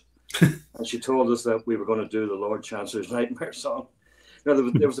 kazoos. And she told us that we were going to do the Lord Chancellor's Nightmare song. Now,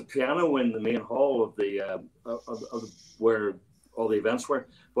 there was a piano in the main hall of the where all the events were,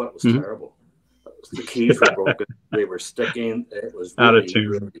 but it was terrible. The keys were broken. They were sticking. It was really, out of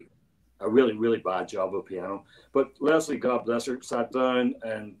tune. A really, really bad job of piano. But Leslie, God bless her, sat down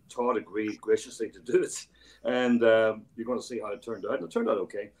and Todd agreed graciously to do it. And you're going to see how it turned out. And it turned out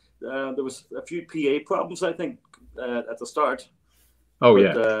okay. There was a few PA problems, I think, at the start. Oh,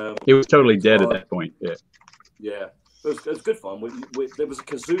 yeah. It was totally dead at that point. Yeah. Yeah. It was good fun. There was a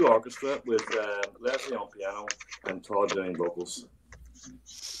kazoo orchestra with Leslie on piano and Todd doing vocals.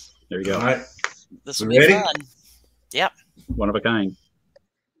 There you go. All right. This will be fun. Yep. One of a kind.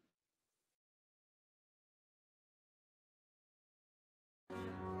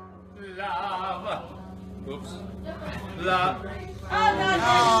 Love. Oops. Love.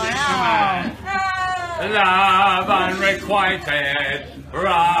 Love unrequited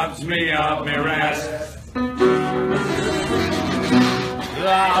robs me of my rest.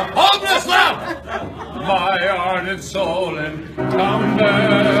 Love, hopeless love, my heart and soul encumbers.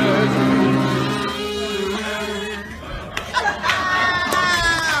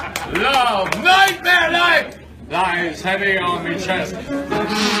 Love, nightmare-like, lies heavy on me chest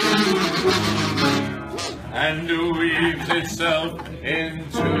and weaves itself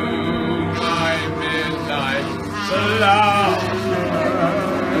into my midnight love.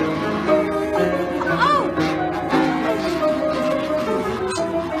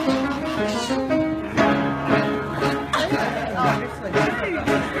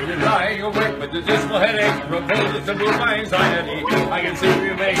 Lying awake with the dismal headache, proposes to move my anxiety. I can see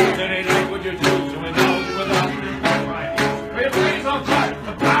you make it any night. Would you choose to indulge without me? Your brain's on fire,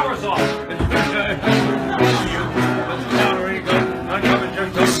 the power's off. It's been you. It's powdery gun, uncovered your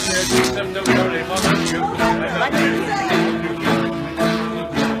tongue, your teeth, and the dirty mother you.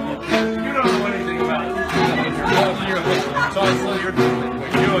 You don't know anything about it. You're causing your husband, so I still you're doing.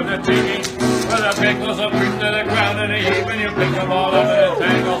 You and the TV. Well, the pickles will creep to the ground in a heap, and you pick them all up in a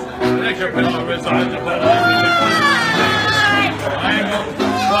tangle. Let your pillow reside to put on the triangle.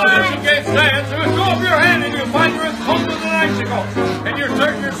 Well, if you can't stand, so go up your hand and you find her as cold as an icicle. And you're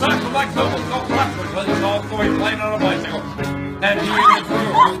certain your socks are like someone's go backwards because it's all going playing on a bicycle. And he is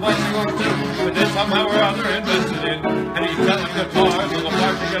through his bicycle too, but then somehow or other invested in. And he's selling guitars with the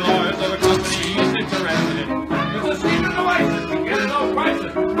particulars of a company he's interested in. There's a scheme of devices to get at all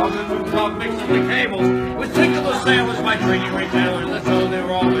prices. Top mixing the cables with singular sandwich by trading retailers. That's all they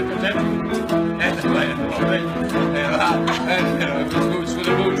were all content. And the boots for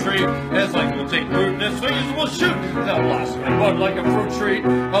the boot tree. It's like we'll take root and so you will shoot. They'll blossom and bud like a fruit tree.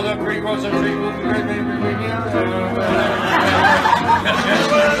 Other pre-grows a tree will be great.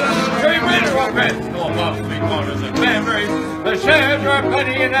 Tree winter up red. No above 3 quarters and cranberries. The shares are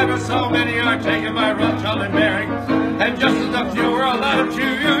plenty and ever so many are taken by Rothschild and Baring. And just as the few are allowed to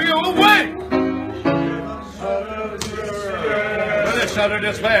you away. With a shudder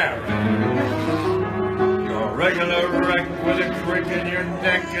despair. Your regular wreck with a crick in your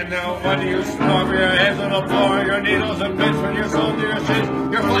neck. And now when you snub your heads on the floor, your needles and bits when your soul to your shins,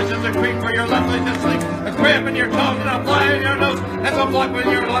 your flesh is a creek for your left leg to sleep, a cramp in your tongue and a fly in your nose, and some block when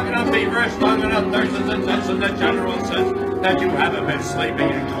you're looking a feverish tongue and a thirst is intense in the general sense that you haven't been sleeping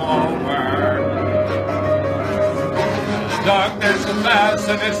in clover. Darkness is fast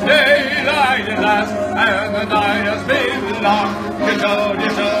and it's daylight at last, and the night has been long. You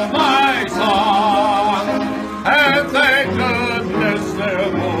to my song, and thank goodness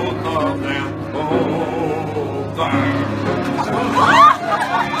they're both of them over.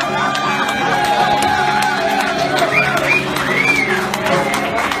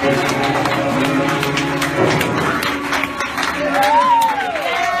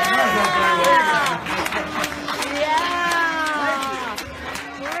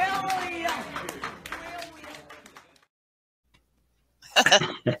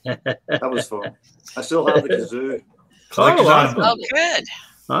 That was fun. I still have the kazoo. Oh, awesome. Oh, good.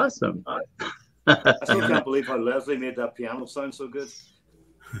 Awesome. I still can't believe how Leslie made that piano sound so good.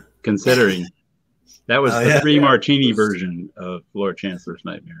 Considering that was the yeah. three martini version of Lord Chancellor's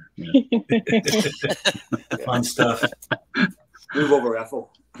Nightmare. Yeah. Fun stuff. Move over,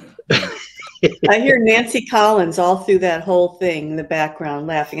 Ethel. I hear Nancy Collins all through that whole thing in the background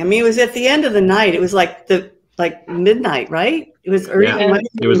laughing. I mean, it was at the end of the night. It was like midnight, right? It was early. Yeah,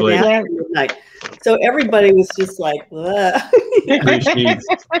 it was late. Midnight. So everybody was just like,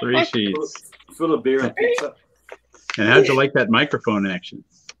 three sheets. Full of beer and pizza. And how'd you like that microphone action?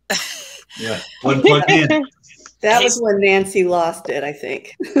 Yeah, one plug in. That was when Nancy lost it, I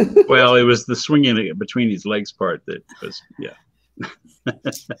think. Well, it was the swinging it between his legs part that was, yeah.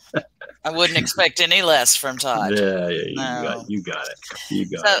 I wouldn't expect any less from Todd. Yeah, you got it. You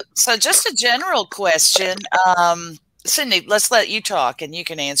got it. So just a general question. Cindy, let's let you talk and you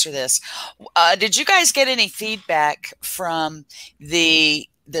can answer this. Did you guys get any feedback from the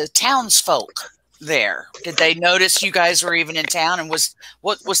townsfolk there? Did they notice you guys were even in town, and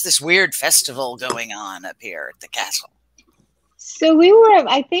what was this weird festival going on up here at the castle? So we were,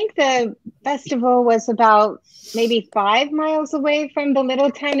 I think the festival was about maybe 5 miles away from the little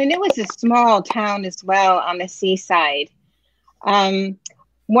town, and it was a small town as well on the seaside.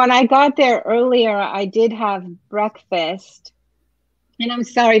 When I got there earlier, I did have breakfast, and I'm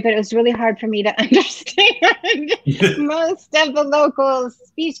sorry, but it was really hard for me to understand most of the local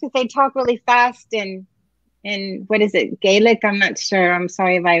speech because they talk really fast in what is it, Gaelic? I'm not sure. I'm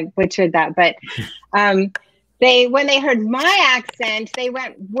sorry if I butchered that, but when they heard my accent, they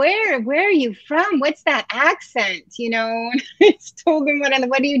went, where are you from? What's that accent? You know, I told them,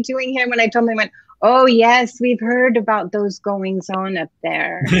 what are you doing here? When I told them, they went, oh yes, we've heard about those goings on up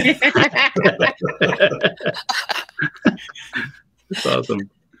there. That's awesome.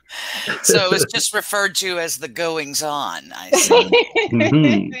 So it was just referred to as the goings on, I see.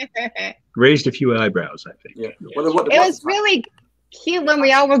 Raised a few eyebrows, I think. Yeah. It was really cute when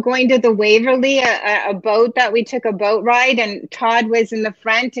we all were going to the Waverly, a boat that we took a boat ride, and Todd was in the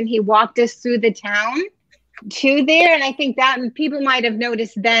front and he walked us through the town to there. And I think that people might have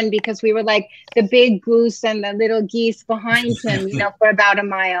noticed then because we were like the big goose and the little geese behind him, you know, for about a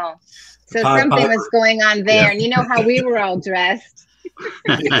mile. So something was going on there. Yeah. And you know how we were all dressed.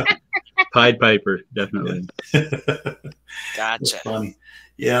 Pied Piper, definitely. Gotcha. Funny.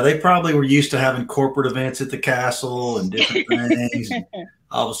 Yeah, they probably were used to having corporate events at the castle and different things. And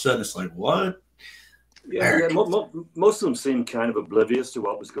all of a sudden, it's like, what? Yeah, most of them seemed kind of oblivious to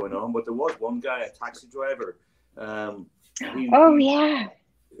what was going on, but there was one guy, a taxi driver.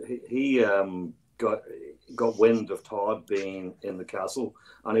 He got wind of Todd being in the castle,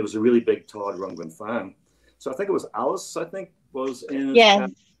 and he was a really big Todd Rundgren fan. So I think it was Alice, was in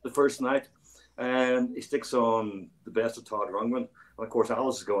the first night, and he sticks on the best of Todd Rundgren. And of course,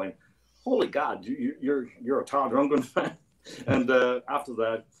 Alice is going, "Holy God, you're a Todd Rundgren fan!" And after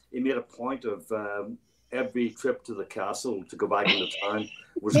that, he made a point of every trip to the castle to go back into town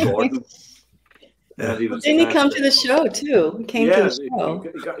was Gordon. And didn't he come to the show too? He came to the show.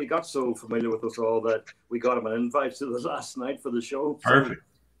 He got so familiar with us all that we got him an invite to the last night for the show. Perfect.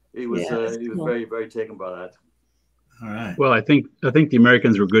 He was cool. very, very taken by that. All right. Well, I think the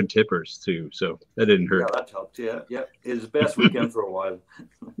Americans were good tippers too, so that didn't hurt. Yeah, that helped. Yeah. His best weekend for a while.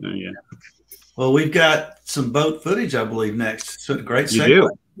 Yeah. Well, we've got some boat footage, I believe, next. So great segue. You do.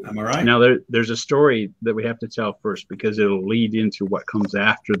 Am I right? Now there's a story that we have to tell first because it'll lead into what comes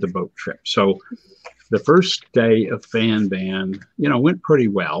after the boat trip. So the first day of Fan Band, went pretty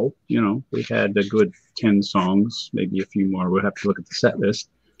well. We had a good 10 songs, maybe a few more. We'll have to look at the set list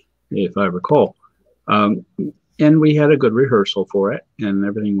if I recall. And we had a good rehearsal for it, and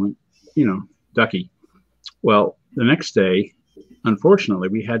everything went, ducky. Well, the next day, unfortunately,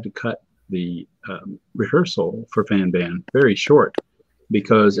 we had to cut the rehearsal for Fan Band very short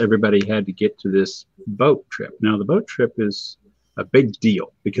because everybody had to get to this boat trip. Now, the boat trip is a big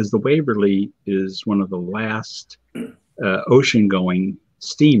deal because the Waverly is one of the last ocean-going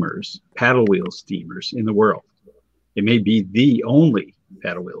steamers, paddle wheel steamers in the world. It may be the only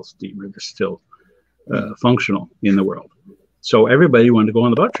paddle wheel steamer that's still functional in the world. So everybody wanted to go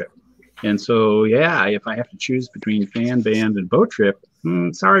on the boat trip. And so, yeah, if I have to choose between Fan Band and boat trip,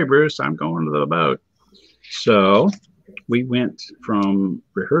 sorry, Bruce, I'm going to the boat. So we went from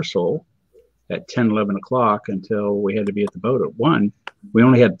rehearsal at 10, 11 o'clock until we had to be at the boat at 1. We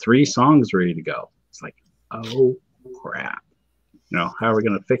only had 3 songs ready to go. It's like, oh, crap. You know, how are we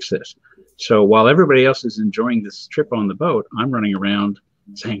going to fix this? So while everybody else is enjoying this trip on the boat, I'm running around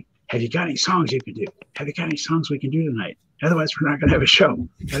saying, have you got any songs you can do? Have you got any songs we can do tonight? Otherwise, we're not going to have a show.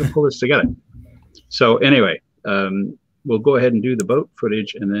 Got to pull this together. So anyway, we'll go ahead and do the boat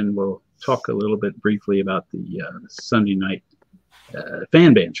footage, and then we'll talk a little bit briefly about the Sunday night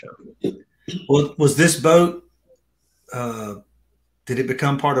Fan Band show. Well, was this boat, did it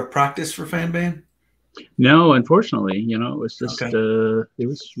become part of practice for Fan Band? No, unfortunately, you know, it was just, it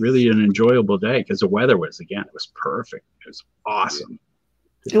was really an enjoyable day because the weather was, again, it was perfect. It was awesome.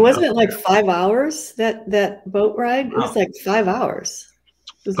 It wasn't like 5 hours, that boat ride? It was like 5 hours.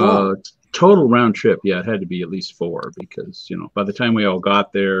 It was long. Total round trip, yeah, it had to be at least 4 because, you know, by the time we all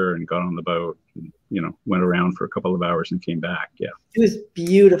got there and got on the boat, and, you know, went around for a couple of hours and came back, yeah. It was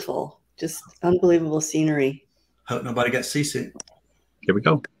beautiful. Just unbelievable scenery. Hope nobody got seasick. Here we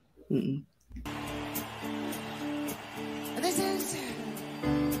go. Mm-mm.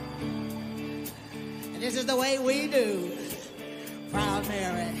 This is the way we do, Proud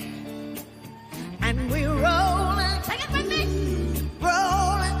Mary. And we're rolling, take it with me,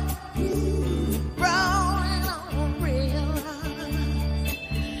 rolling, rolling on a river.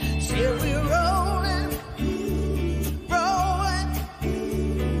 Still we're rolling, rolling,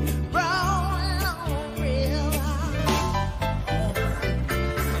 rolling on a river.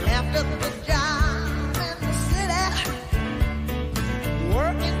 Left up the job in the city,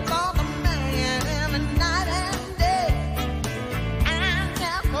 working for the man in the night and day. And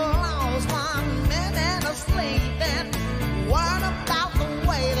kept lost 1 minute of sleep and worried about the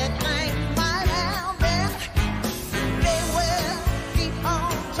way that things might have been. They will keep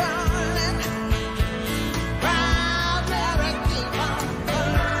on turning. Proud Mary, keep on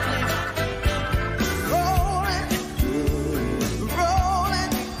turning. Rolling,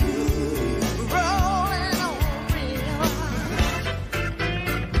 rolling, rolling on a river.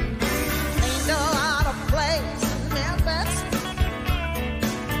 Ain't no other place in Memphis.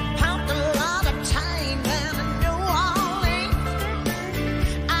 Pumped a lot of time down in New Orleans.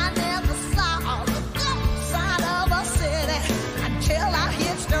 I never saw the good side of a city until I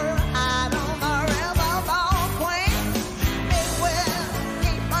hitched a ride on the Riverboat Queen. It will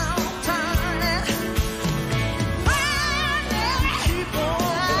keep on turning. Keep on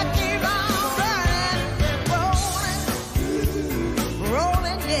running, rolling,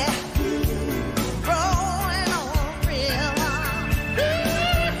 rolling, yeah. Rolling on a river.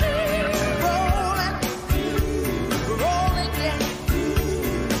 Rolling, rolling, yeah.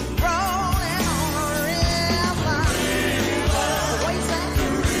 Rolling on a river. What you say?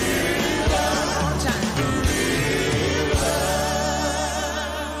 One more time.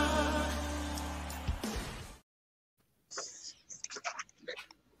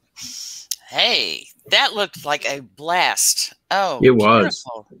 Hey, that looked like a blast. Oh, It was.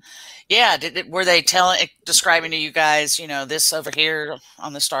 beautiful. Yeah, were they describing to you guys, you know, this over here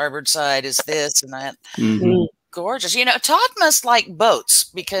on the starboard side is this and that? Mhm. Gorgeous. You know, Todd must like boats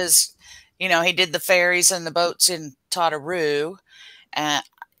because, you know, he did the ferries and the boats in Toddaroo. And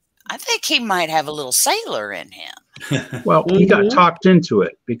I think he might have a little sailor in him. Well, he got talked into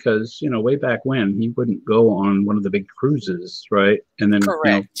it because, you know, way back when he wouldn't go on one of the big cruises, right? And then you know,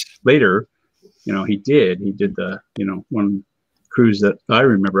 Correct. later, you know, he did the, you know, one cruise that I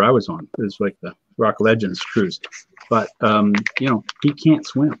remember I was on. It was like the Rock Legends cruise. But, you know, he can't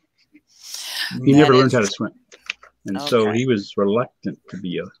swim. He never learned how to swim. And so he was reluctant to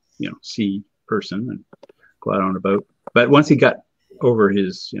be a, you know, sea person and go out on a boat. But once he got over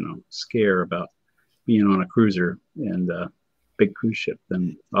his, you know, scare about being on a cruiser and a big cruise ship,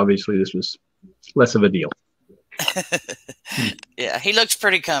 then obviously this was less of a deal. Yeah, he looks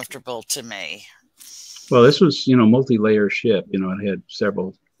pretty comfortable to me. Well, this was, you know, multi-layer ship. You know, it had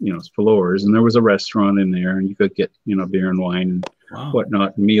several, you know, floors, and there was a restaurant in there, and you could get, you know, beer and wine and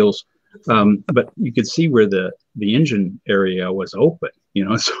whatnot, and meals. But you could see where the engine area was open, you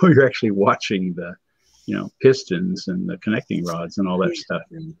know, so you're actually watching the pistons and the connecting rods and all that stuff.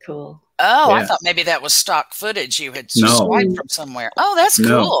 Really cool. Oh, Yeah. I thought maybe that was stock footage you had No. swiped from somewhere. Oh, that's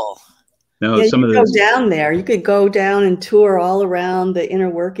No. cool. No, Yeah, some you of could those. go down there. You could go down and tour all around the inner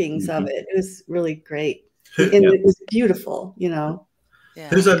workings of it. It was really great. And it was beautiful,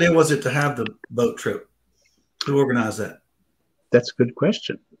 Whose idea was it to have the boat trip? Who organized that? That's a good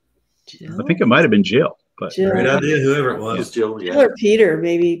question. I think it might have been Jill, but Jill. Great idea, whoever it was. Jill, Or Peter,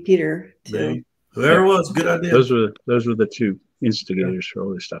 maybe Peter too. Maybe. Whoever it was, good idea. Those were the two instigators for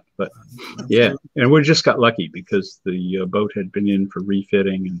all this stuff. But yeah, and we just got lucky because the boat had been in for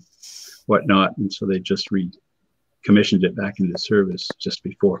refitting and whatnot, and so they just commissioned it back into service just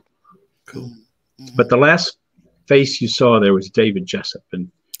before. Cool. But the last face you saw there was David Jessup, and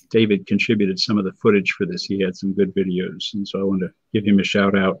David contributed some of the footage for this. He had some good videos, and so I wanted to give him a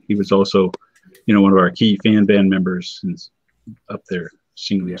shout out. He was also, one of our key fan band members and up there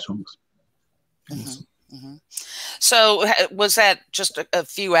singing these songs. So was that just a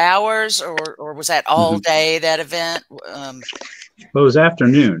few hours, or was that all day, that event? Well, it was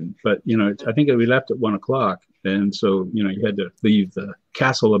afternoon, but I think we left at 1 o'clock, and so you had to leave the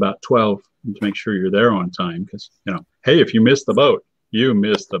castle about 12 to make sure you're there on time, because hey, if you miss the boat, you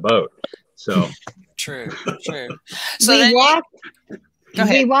missed the boat. So true. So we then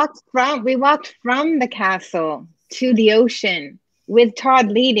walked from the castle to the ocean with Todd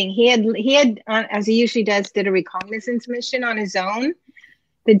leading. He had as he usually does, did a reconnaissance mission on his own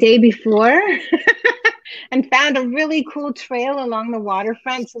the day before and found a really cool trail along the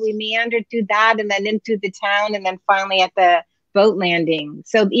waterfront. So we meandered through that and then into the town and then finally at the boat landing.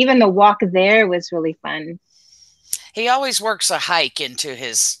 So even the walk there was really fun. he always works a hike into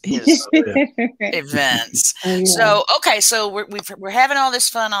his events. So so we're having all this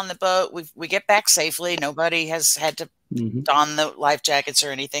fun on the boat. We get back safely. Nobody has had to don the life jackets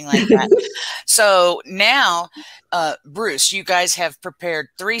or anything like that. So now, Bruce, you guys have prepared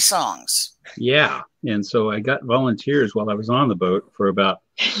 3 songs. Yeah, and so I got volunteers while I was on the boat for about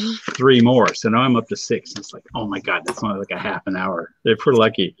 3 more. So now I'm up to 6. It's like, oh my God, that's only like a half an hour. If we're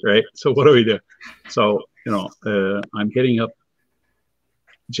lucky, right? So what do we do? So I'm hitting up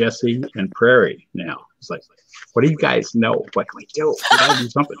Jesse and Prairie now. It's like, what do you guys know? What can we do? We gotta do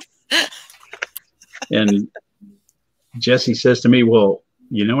something. And Jesse says to me, well,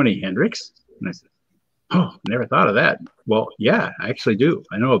 you know any Hendrix? And I said, oh, never thought of that. Well, yeah, I actually do.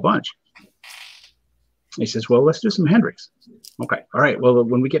 I know a bunch. He says, well, let's do some Hendrix. Okay. All right. Well,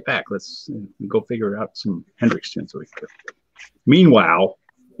 when we get back, let's go figure out some Hendrix tunes. Meanwhile,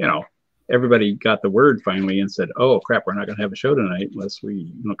 everybody got the word finally and said, oh, crap, we're not going to have a show tonight unless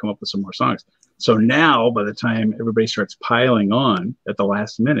we come up with some more songs. So now by the time everybody starts piling on at the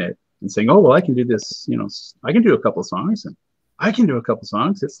last minute and saying, oh, well, I can do this, I can do a couple songs and I can do a couple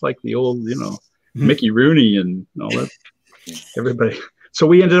songs. It's like the old, Mickey Rooney and all that. Everybody. So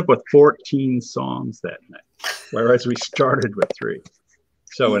we ended up with 14 songs that night, whereas we started with 3.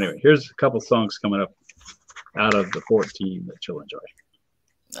 So anyway, here's a couple songs coming up out of the 14 that you'll enjoy.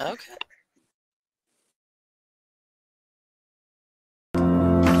 Okay.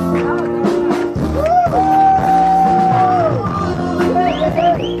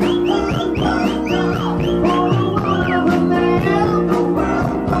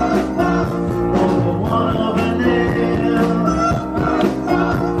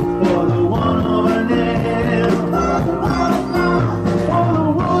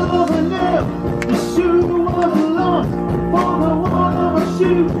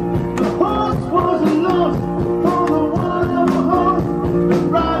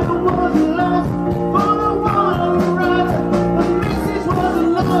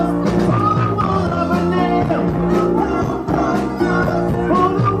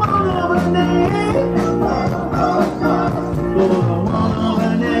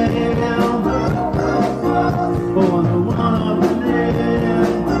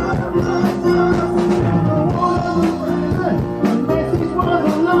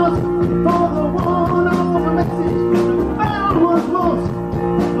 Lost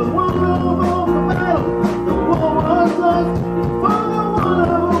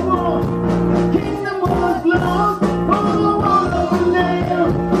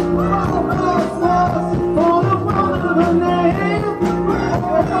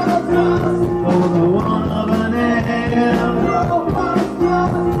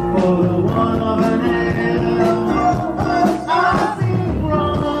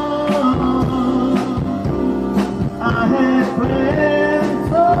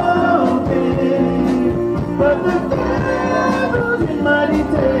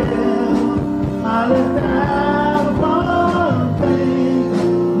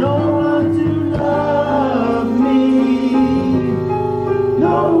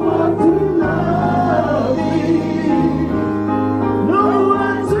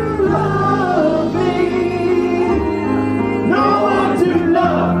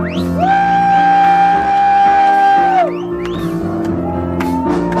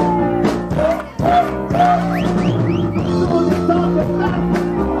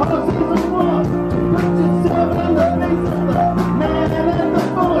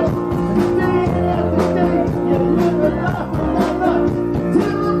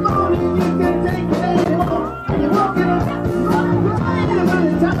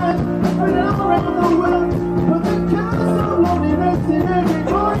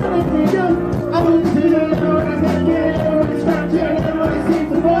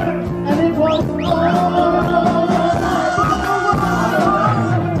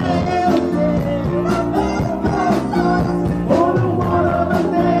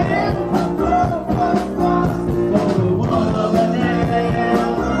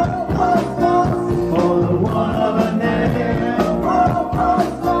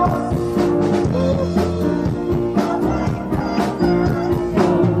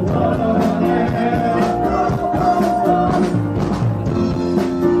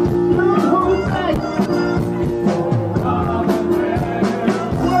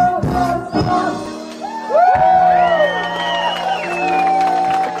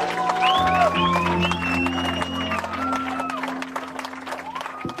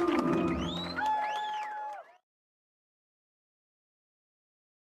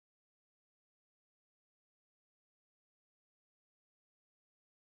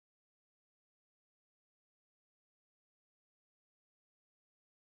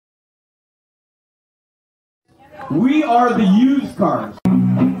We are the used cars.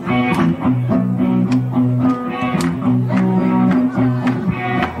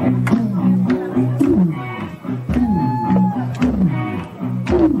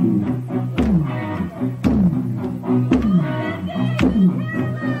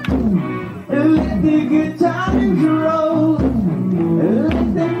 Let the good times roll.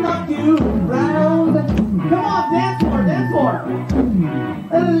 Let them knock you around. Come on, dance more, dance more.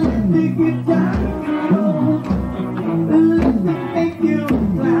 Let the good times roll. Let them make you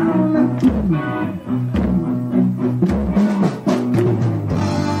clown.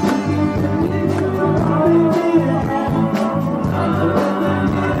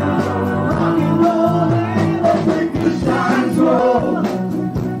 Rock and roll, let the good times roll.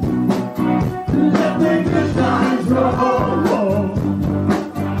 Let the good times roll.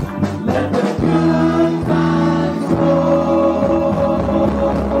 Let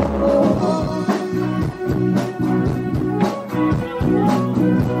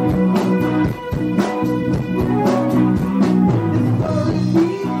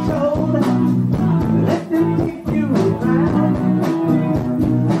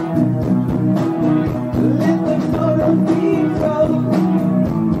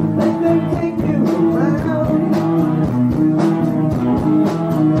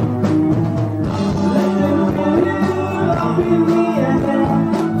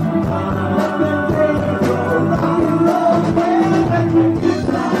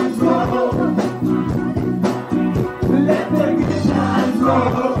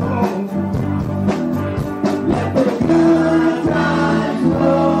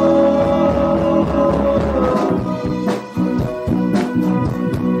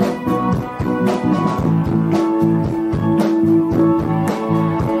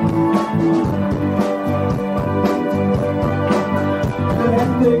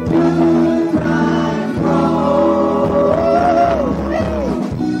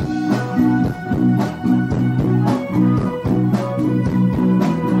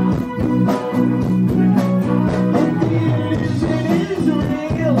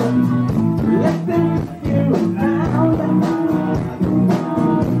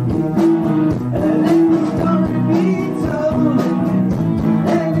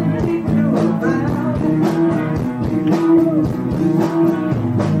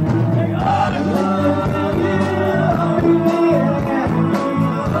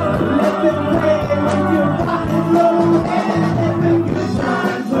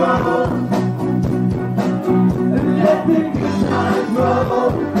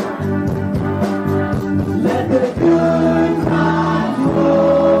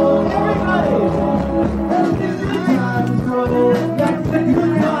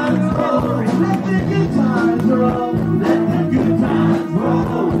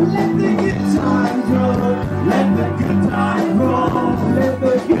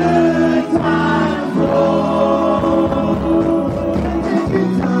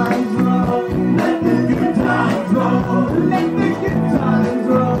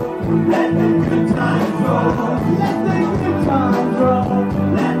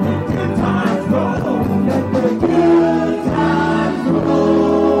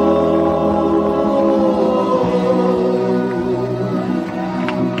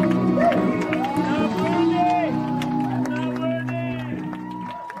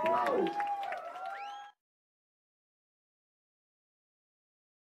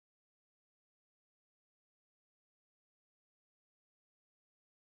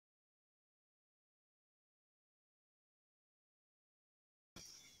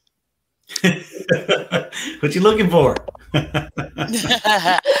What you looking for?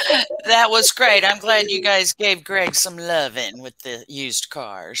 That was great. I'm glad you guys gave Greg some loving with the used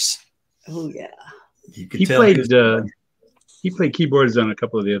cars. Oh yeah. You He played keyboards on a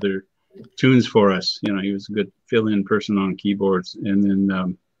couple of the other tunes for us. You know, he was a good fill-in person on keyboards. And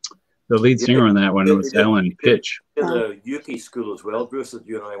then the lead singer on that one was Alan Pitch. In the Yuki school as well, Bruce, that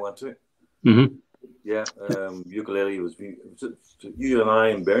you and I went to. Mm-hmm. Yeah, ukulele was you and I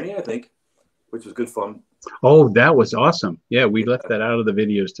and Bernie, I think, which was good fun. Oh, that was awesome. Yeah, we left that out of the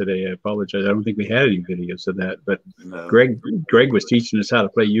videos today. I apologize. I don't think we had any videos of that. But No. Greg was teaching us how to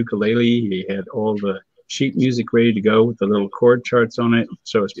play ukulele. He had all the sheet music ready to go with the little chord charts on it.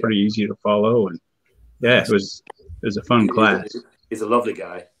 So it's pretty easy to follow. And yeah, it was a fun class. He's a lovely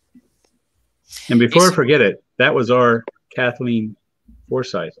guy. And before I forget it, that was our Kathleen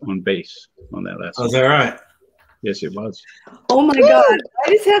Forsyth on bass on that last Oh, is that right? Yes, it was. Oh my God. I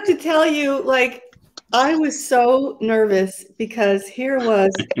just have to tell you, like, I was so nervous because here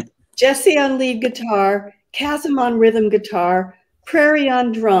was Jesse on lead guitar, Chasm on rhythm guitar, Prairie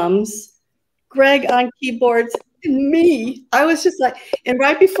on drums, Greg on keyboards, and me. I was just like, and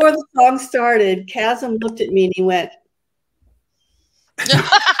right before the song started, Chasm looked at me and he went, and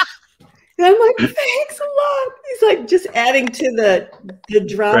I'm like, thanks a lot. He's like just adding to the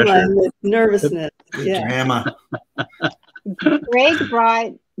drama Pressure. and the nervousness. Yeah. Drama.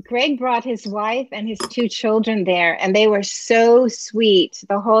 Greg brought his wife and his 2 children there, and they were so sweet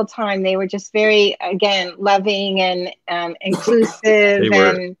the whole time. They were just very, again, loving and inclusive. They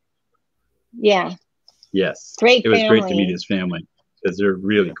were. And yeah, Yes. Great It was great to family. meet his family because they're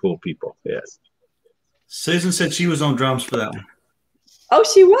really cool people. Yes. Susan said she was on drums for that one. Oh,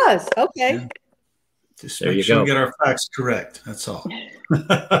 she was. Okay. Just There make you sure go. we get our facts correct. That's all.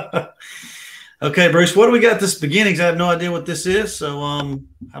 Okay, Bruce, what do we got this beginnings? I have no idea what this is. So how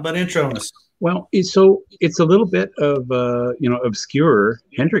about introing us? Well, it's a little bit of obscure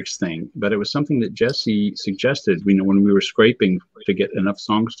Hendrix thing, but it was something that Jesse suggested. You know, when we were scraping to get enough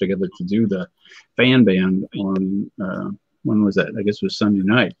songs together to do the fan band on when was that? I guess it was Sunday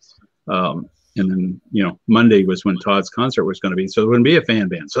night. And then Monday was when Todd's concert was going to be. So there wouldn't be a fan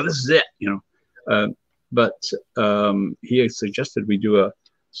band. So this is it. But he had suggested we do a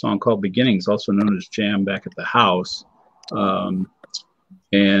song called Beginnings, also known as Jam Back at the House.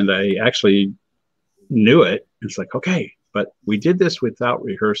 And I actually knew it. It's like, okay, but we did this without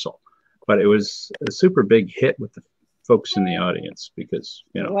rehearsal. But it was a super big hit with the folks in the audience because,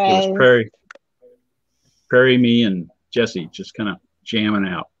 it was Perry, me, and Jesse just kind of jamming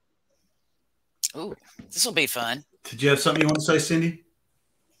out. Ooh, this will be fun. Did you have something you want to say, Cindy?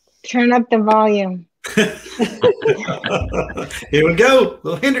 Turn up the volume. Here we go.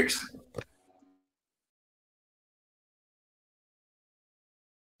 Little Hendrix.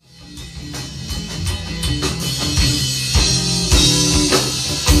 Thank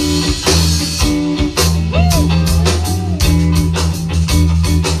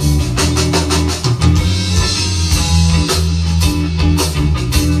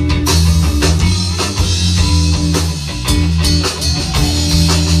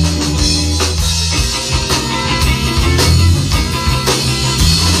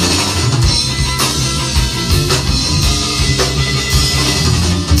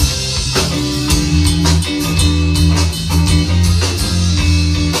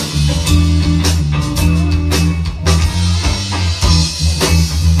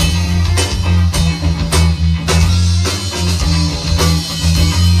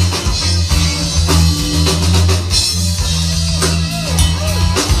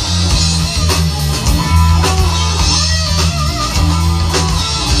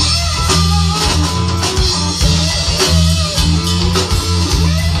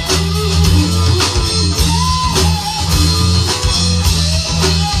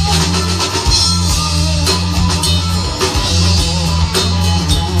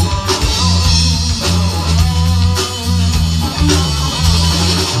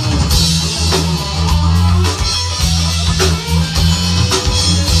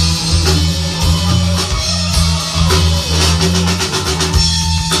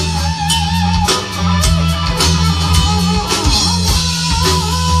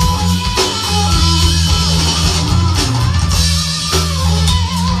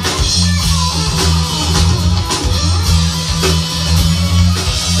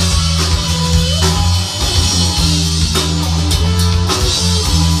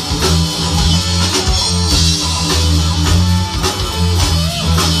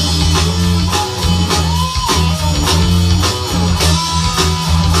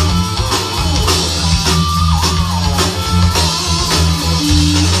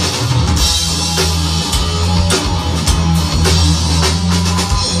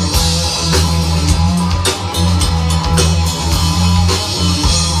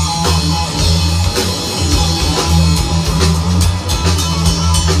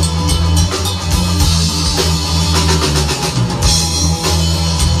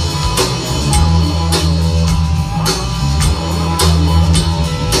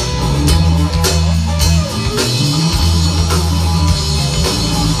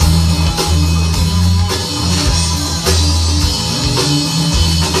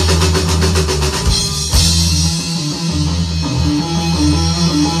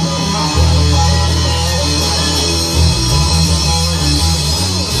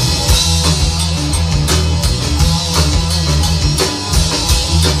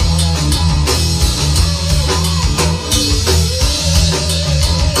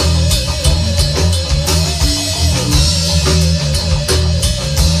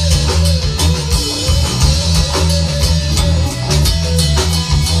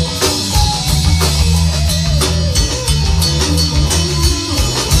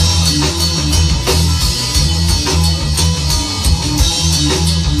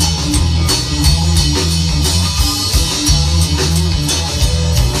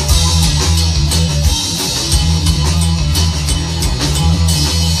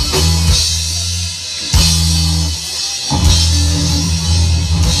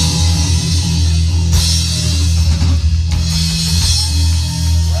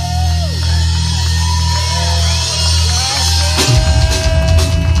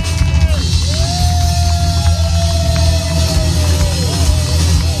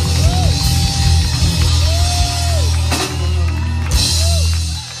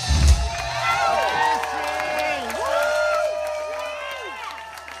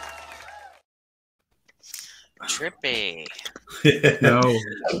Trippy. No.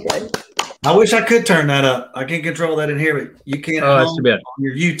 I wish I could turn that up. I can't control that in here, but you can Oh, that's too bad. on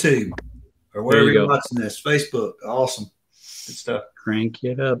your YouTube or wherever you're watching this. Facebook. Awesome. Good stuff. Crank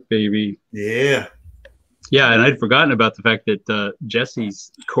it up, baby. Yeah. Yeah, and I'd forgotten about the fact that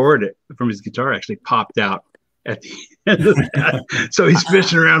Jesse's cord from his guitar actually popped out at the end of that. So he's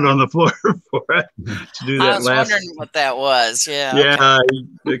fishing around on the floor for it to do that I was last. wondering what that was. Yeah. Yeah,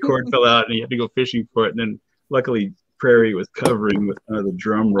 the cord fell out and he had to go fishing for it. And then luckily Prairie was covering with the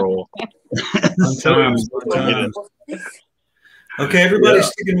drum roll. Sometimes. Okay, everybody's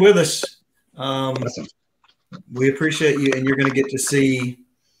sticking with us. We appreciate you, and you're going to get to see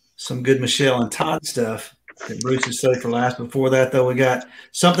some good Michelle and Todd stuff that Bruce has saved for last. Before that, though, we got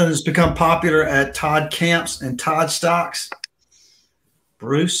something that's become popular at Todd camps and Toddstocks.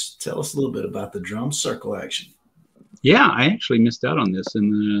 Bruce, tell us a little bit about the drum circle action. Yeah, I actually missed out on this,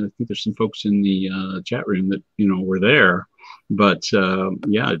 and I think there's some folks in the chat room that were there. But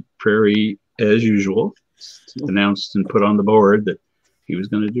yeah, Prairie, as usual, announced and put on the board that he was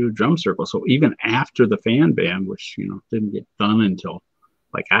going to do a drum circle. So even after the fan band, which didn't get done until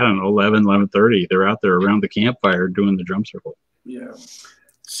 11:30, they're out there around the campfire doing the drum circle. Yeah.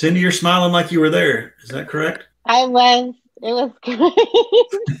 Cindy, you're smiling like you were there. Is that correct? I was. It was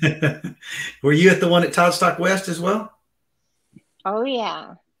great. Were you at the one at Toddstock West as well? Oh,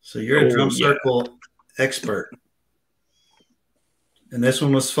 yeah. So you're a drum circle expert. And this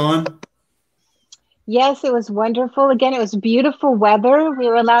one was fun? Yes, it was wonderful. Again, it was beautiful weather. We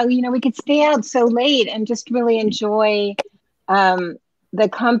were allowed, we could stay out so late and just really enjoy the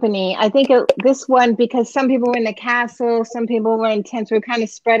company. I think this one, because some people were in the castle, some people were in tents, we were kind of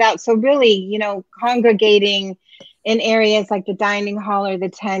spread out. So really, congregating in areas like the dining hall or the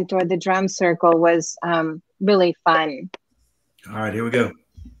tent or the drum circle was really fun. All right, here we go.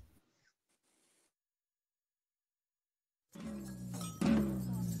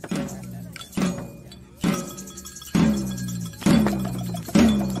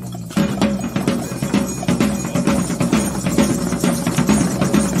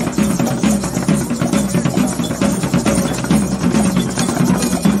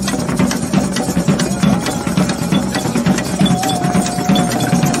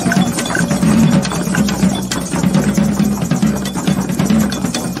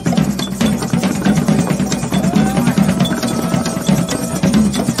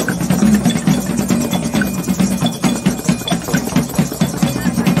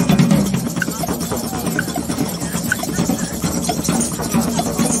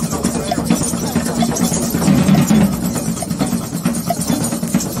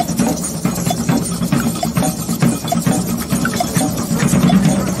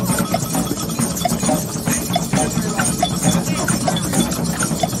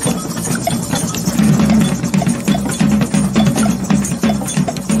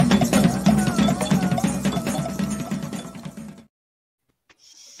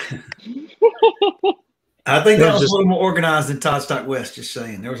 I think that was a little more organized than Toddstock West, just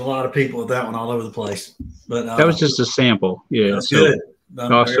saying. There was a lot of people with that one all over the place. But that was just a sample. Yeah. That's good.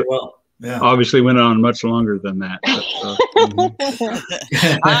 Done very well. Yeah. Obviously went on much longer than that. But,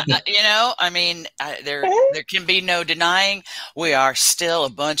 there can be no denying we are still a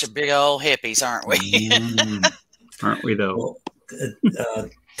bunch of big old hippies, aren't we? Aren't we, though? Well,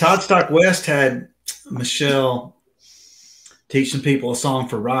 Toddstock West had Michelle teach some people a song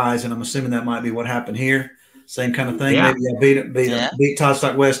for Rise, and I'm assuming that might be what happened here. Same kind of thing. Yeah. Maybe I beat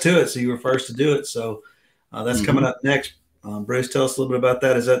Toddstock West to it, so you were first to do it. So that's coming up next. Bruce, tell us a little bit about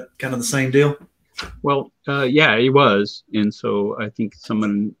that. Is that kind of the same deal? Well, yeah, it was. And so I think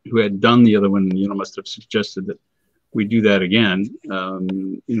someone who had done the other one, must have suggested that we do that again.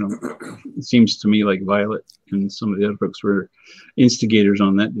 It seems to me like Violet and some of the other folks were instigators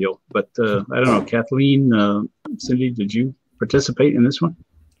on that deal. But I don't know, Kathleen, Cindy, did you participate in this one?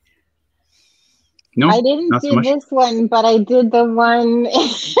 No, I didn't do this one, but I did the one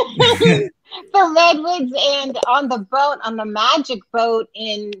the Redwoods, and on the boat, on the magic boat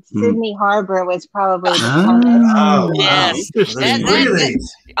in Sydney Harbor was probably the funnest. Oh, yes.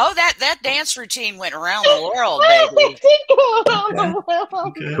 That dance routine went around the world, baby.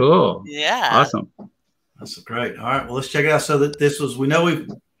 Okay. Cool. Yeah. Awesome. That's great. All right. Well, let's check it out. So that this was,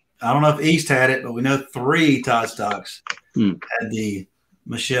 I don't know if East had it, but we know 3 Toddstocks had the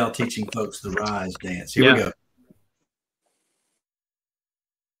Michelle teaching folks the Rise dance. Here we go.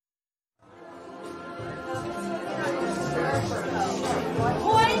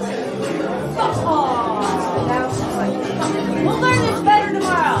 We'll learn this better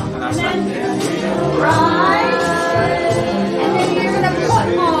tomorrow. And then rise. And then you're going to put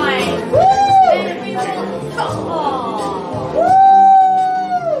on. Woo! And we will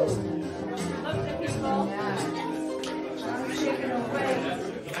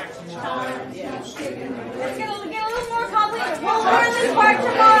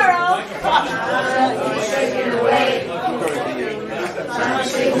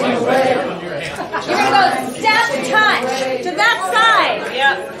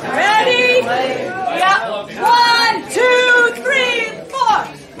Yeah. 1, 2, 3, 4.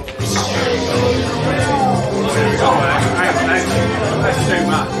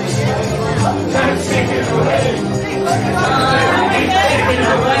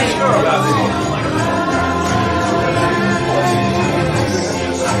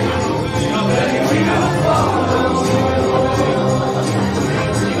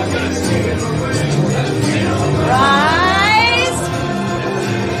 Rise.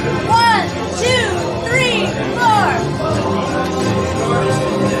 1, 2, 3, 4.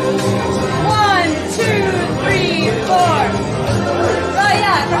 1, 2, 3, 4. Oh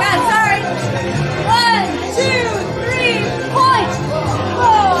yeah, I forgot. Sorry. 1, 2, 3. Point.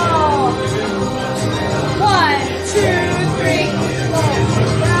 Oh. 1, 2, 3.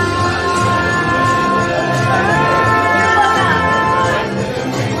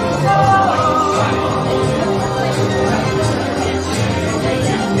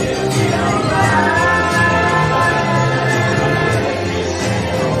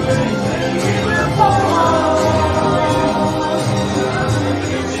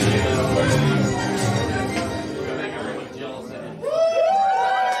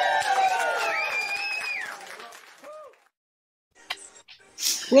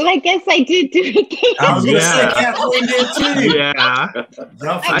 Well, I guess I did do it again. I was going to say Kathleen did too. Yeah.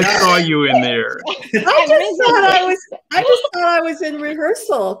 I saw you in there. I just thought I was in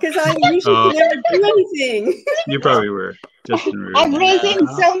rehearsal because I usually never do anything. You probably were just in rehearsal. I've risen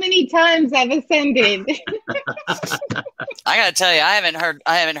so many times. I've ascended. I gotta tell you, I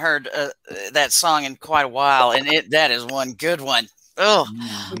haven't heard that song in quite a while, and that is one good one. Oh,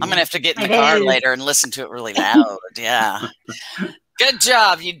 I'm gonna have to get in the car later and listen to it really loud. Yeah. Good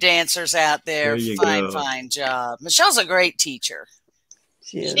job, you dancers out there. Fine job. Michelle's a great teacher.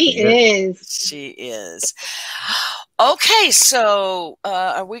 She is. She is. Okay, so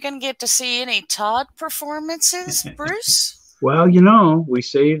are we going to get to see any Todd performances, Bruce? Well, we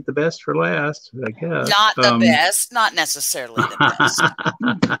saved the best for last, I guess. Not the best, not necessarily the best.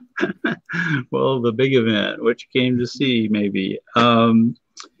 Well, the big event, which you came to see, maybe.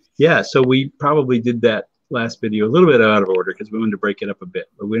 Yeah, so we probably did that last video a little bit out of order because we wanted to break it up a bit,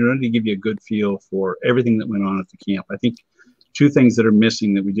 but we wanted to give you a good feel for everything that went on at the camp. I think two things that are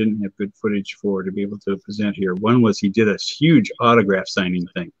missing that we didn't have good footage for to be able to present here. One was he did a huge autograph signing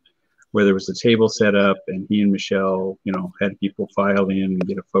thing where there was a table set up and he and Michelle, had people file in and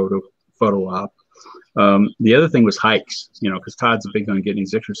get a photo op. The other thing was hikes, because Todd's big on getting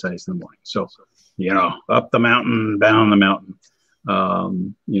his exercise in the morning. So, up the mountain, down the mountain.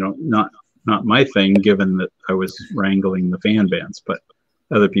 Not my thing, given that I was wrangling the fan bands, but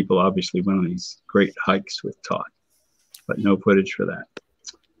other people obviously went on these great hikes with Todd, but no footage for that.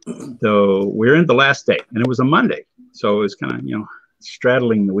 So we're in the last day, and it was a Monday, so it was kind of,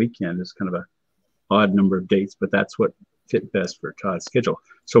 straddling the weekend is kind of a odd number of dates, but that's what fit best for Todd's schedule.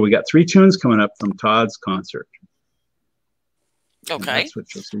 So we got 3 tunes coming up from Todd's concert. Okay. And that's what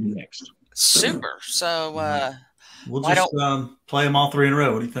you'll see next. Super. So we'll just play them all 3 in a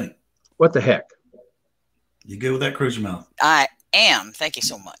row. What do you think? What the heck? You good with that, Cruise Your Mouth? I am. Thank you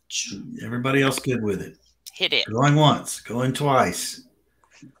so much. Everybody else good with it? Hit it. Going once, going twice.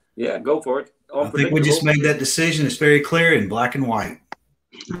 Yeah, go for it. I think we just made that decision. It's very clear in black and white.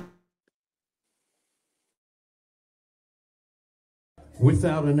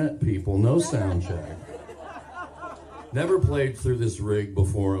 Without a net, people, no sound check. Never played through this rig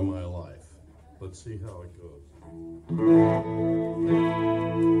before in my life. Let's see how it goes.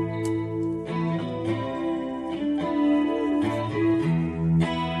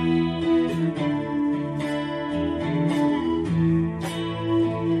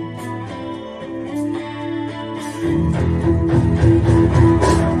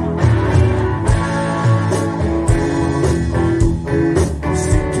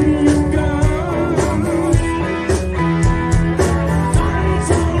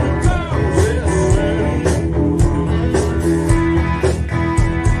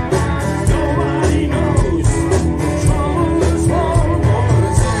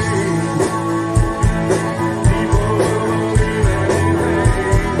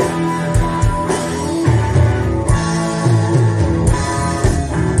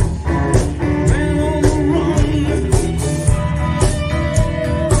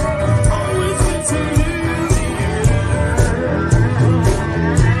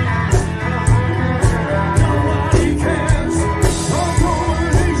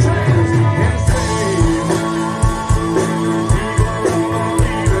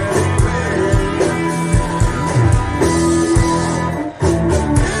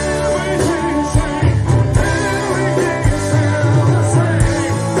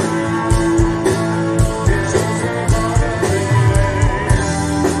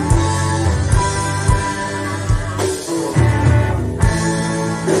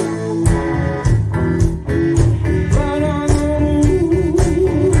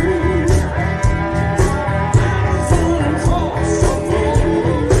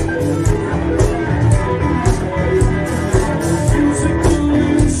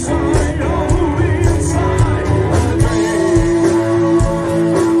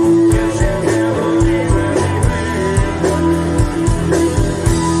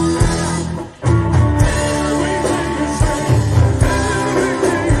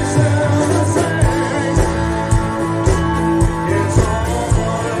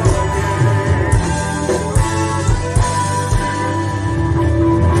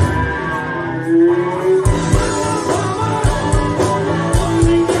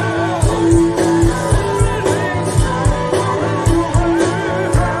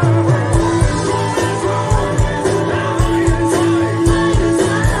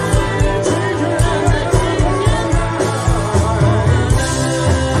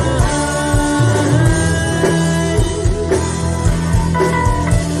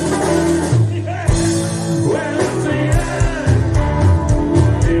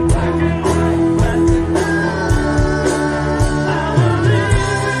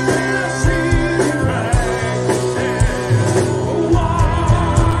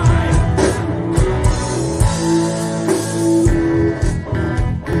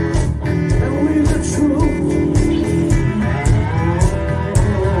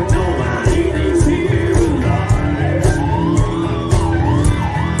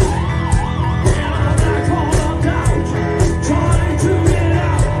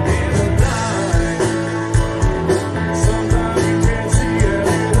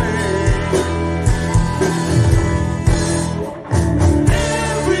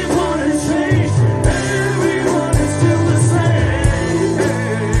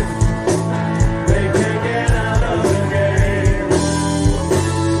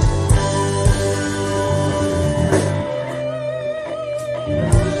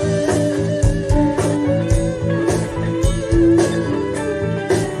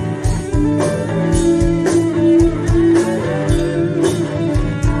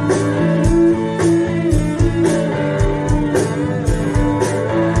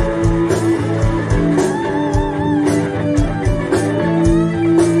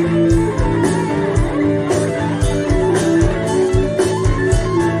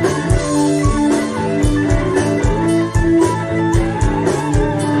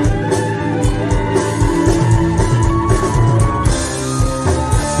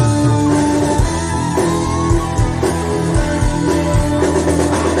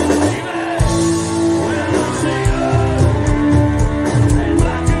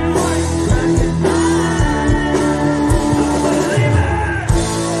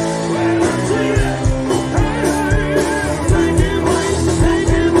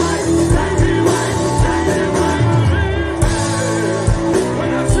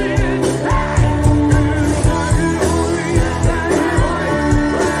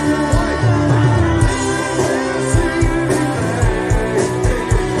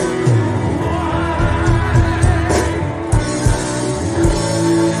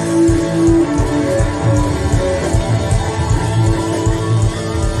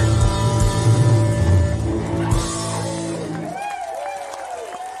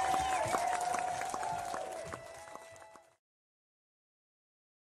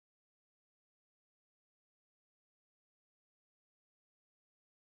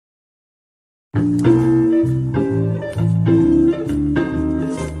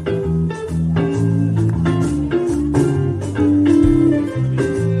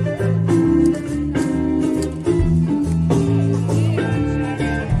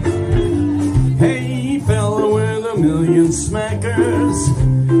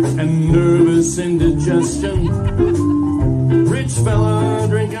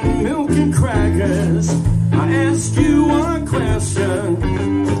 drinking milk and crackers. I ask you one question,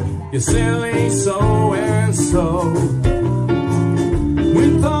 you silly so-and-so.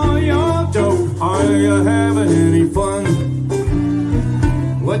 With all your dope, are you having any fun?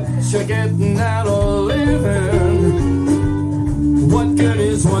 What you getting out of living? What good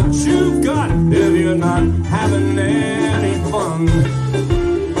is what you've got if you're not having any fun?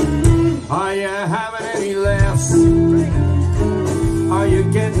 Are you having any laughs? Are you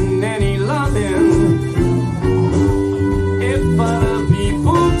getting any loving? If other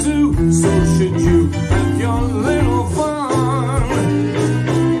people do, so should you have your little fun.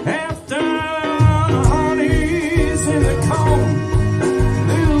 After the honey's in the comb,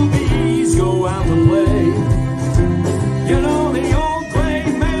 little bees go out to play. You know the old gray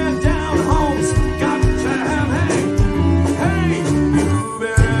man down home's got to have hay. Hey, you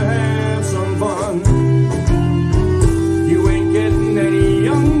better have some fun. You ain't getting any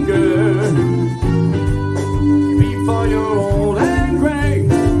younger before you're old and gray.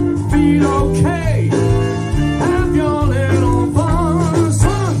 Feel okay, have your little fun,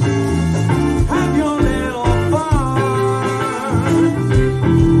 son. Have your little fun.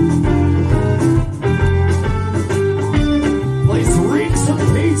 Place reeks of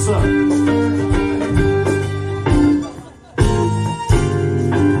pizza.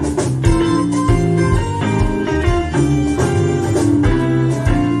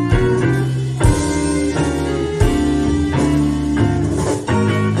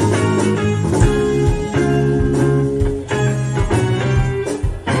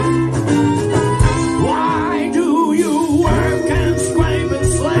 Why do you work and scrape and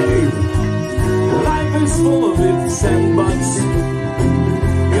slave? Life is full of ifs and buts.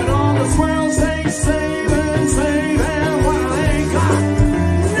 Get all the swells they save and what they got?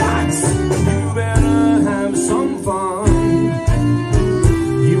 Nuts! You better have some fun.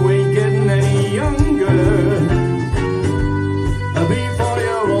 You ain't getting any younger before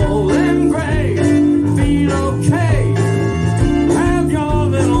you're old and gray. Feel okay, have your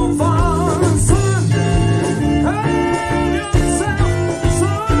little fun, son. Have yourself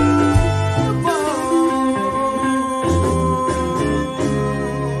some fun.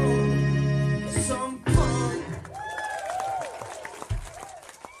 Some fun.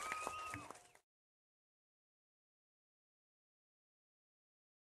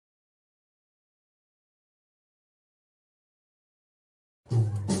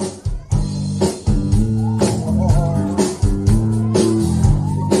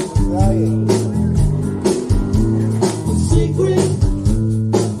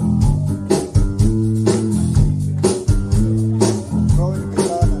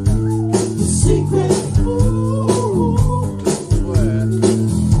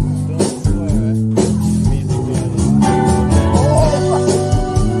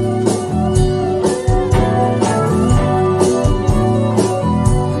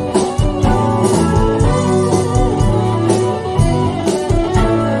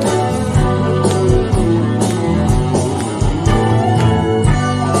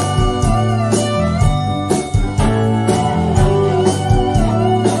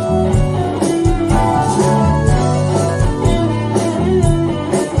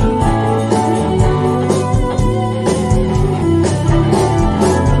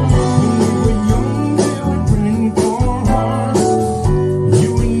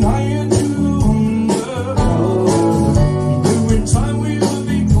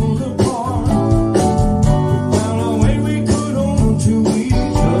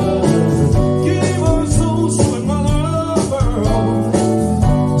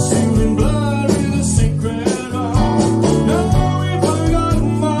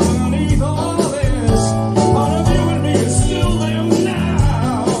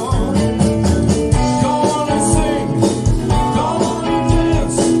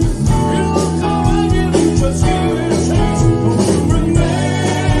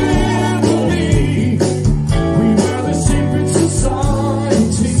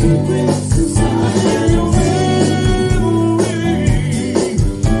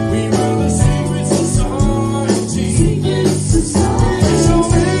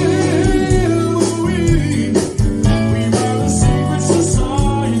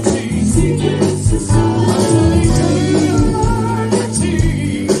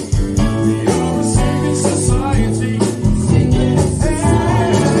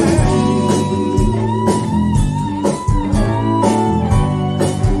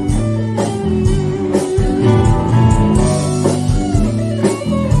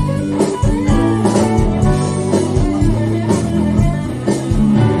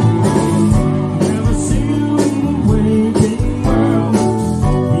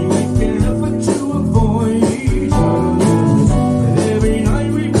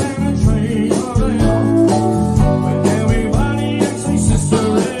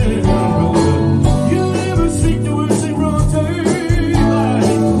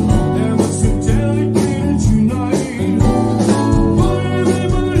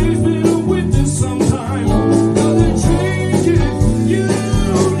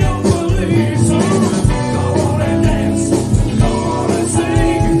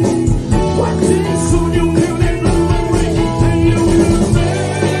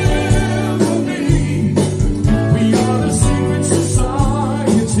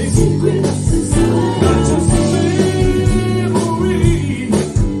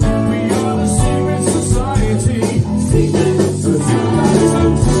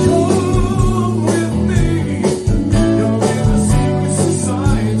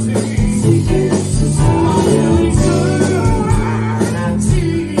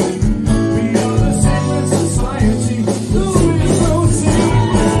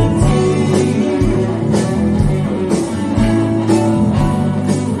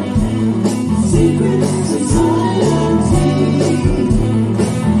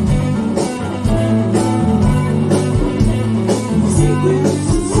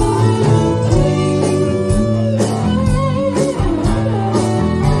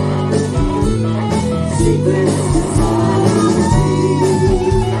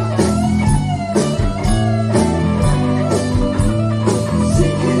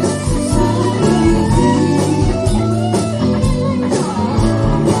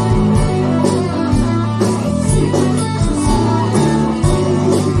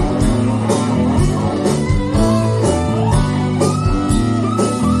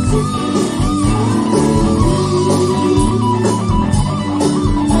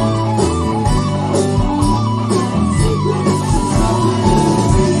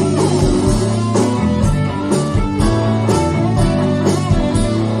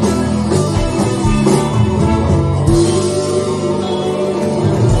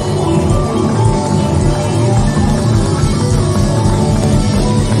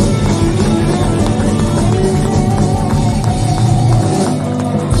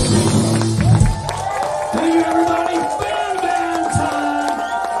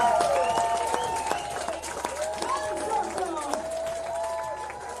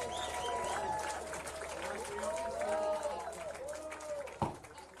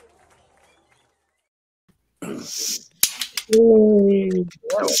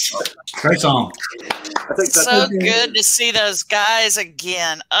 Great song. I think that's So good to see those guys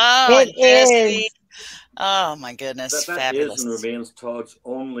again. Oh, and Jesse. Oh my goodness, that fabulous. is and remains Todd's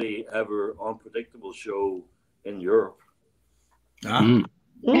only ever unpredictable show in Europe. Ah.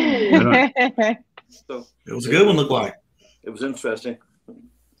 So It was a good one, looked like. It was interesting.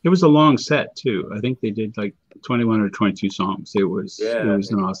 It was a long set too. I think they did like 21 or 22 songs. It was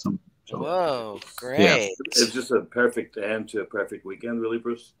an awesome. So, whoa, great! Yeah. It was just a perfect end to a perfect weekend, really,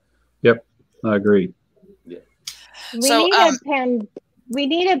 Bruce. Yep, I agree. Yeah. We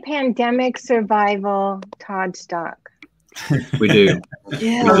need a pandemic survival Toddstock. We do.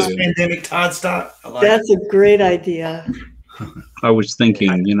 Yeah. Post-pandemic Toddstock. I like That's a great idea. I was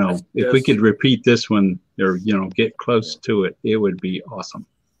thinking, if we could repeat this one or, get close to it, it would be awesome.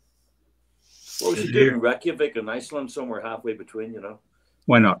 Well, we should do it in Reykjavik and Iceland, somewhere halfway between,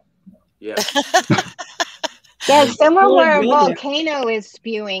 Why not? Yeah. Yeah, somewhere where a volcano is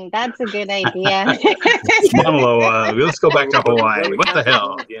spewing. That's a good idea. Let's go back to Hawaii. What the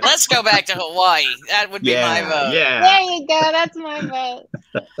hell? Let's go back to Hawaii. That would be my vote. Yeah. There you go. That's my vote.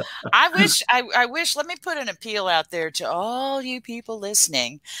 I wish, let me put an appeal out there to all you people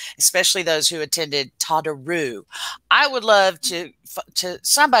listening, especially those who attended Toddaroo. I would love to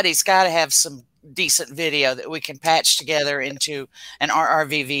somebody's got to have some decent video that we can patch together into an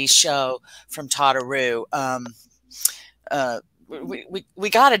RRVV show from Toddaroo. We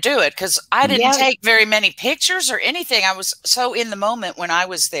got to do it because I didn't take very many pictures or anything. I was so in the moment when I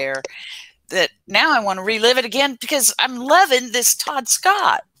was there that now I want to relive it again because I'm loving this Todd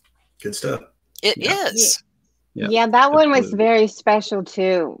Scott. Good stuff. It is. Yeah, that one was very special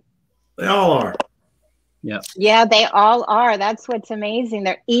too. They all are. Yeah. Yeah, they all are. That's what's amazing.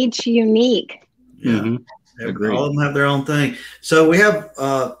 They're each unique. Yeah. All of them have their own thing. So we have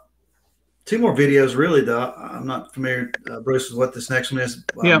two more videos, really, though. I'm not familiar, Bruce, with what this next one is.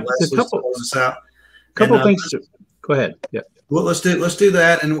 Yeah, Leslie a couple, us out. Couple things to go ahead. Yeah. Well, let's do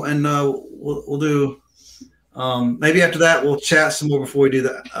that, and we'll do maybe after that we'll chat some more before we do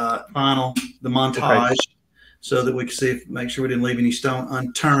the montage, so that we can make sure we didn't leave any stone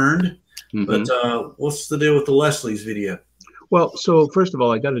unturned. But what's the deal with the Leslie's video? Well, so first of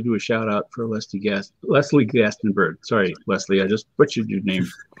all, I got to do a shout out for Leslie Gastenberg. Sorry, Leslie, I just butchered your name.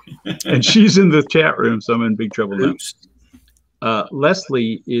 And she's in the chat room, so I'm in big trouble now.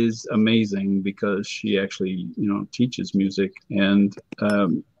 Leslie is amazing because she actually, teaches music and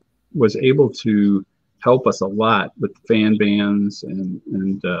was able to help us a lot with fan bands and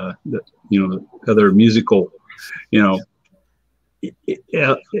the other musical,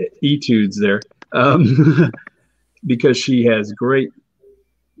 etudes there. Because she has great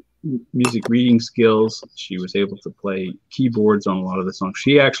music reading skills. She was able to play keyboards on a lot of the songs.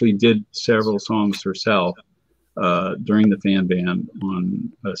 She actually did several songs herself during the fan band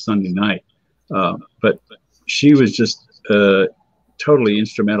on a Sunday night. But she was just totally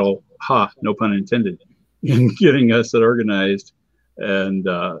instrumental, no pun intended, in getting us organized and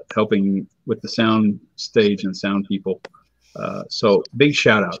helping with the sound stage and sound people. So big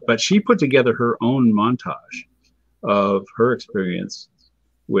shout out. But she put together her own montage of her experience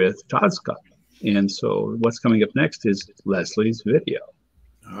with Toddscot. And so what's coming up next is Leslie's video.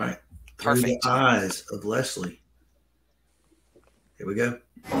 All right. Perfect. Through the eyes of Leslie. Here we go.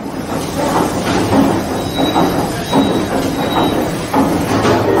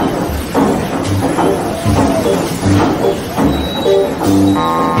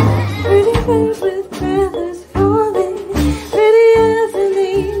 Pretty face with feathers falling, pretty as an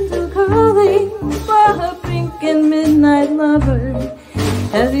angel calling for her pink and midnight lover.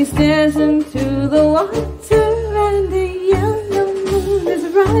 As he stares into the water and the yellow moon is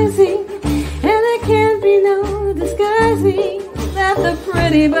rising, and there can't be no disguising that the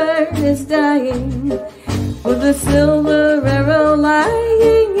pretty bird is dying, with the silver arrow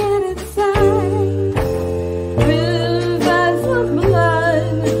lying at its side. Rivers of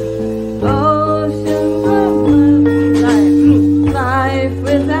blood, oceans of blue, life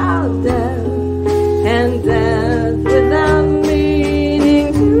without death, and death without meaning.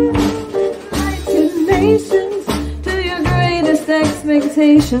 Nations to your greatest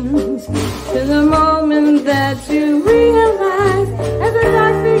expectations, to the moment that you realize as a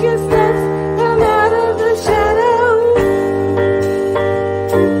dark figure steps from out of the shadows.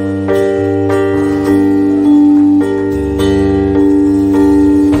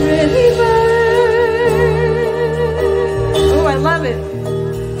 Pretty bird, oh, I love it.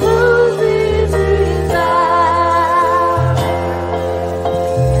 Close these dreams out.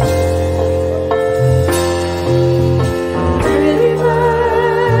 Pretty bird,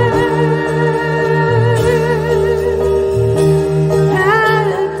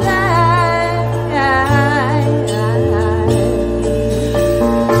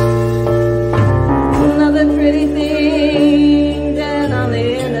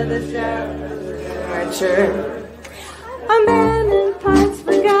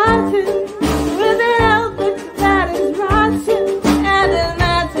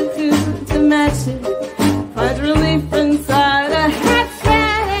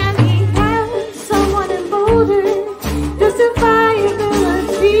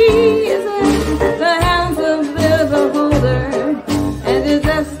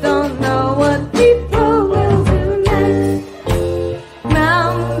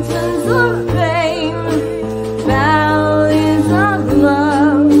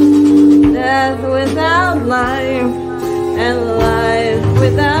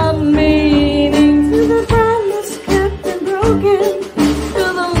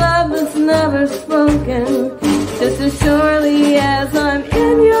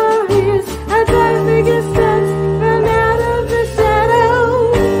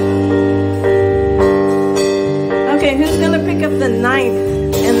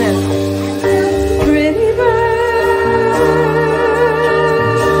 ninth in this. Pretty bird.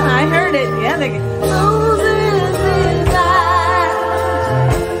 I heard it. Yeah, they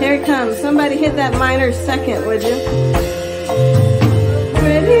Here it comes. Somebody hit that minor second, would you?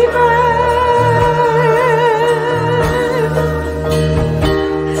 Pretty bird.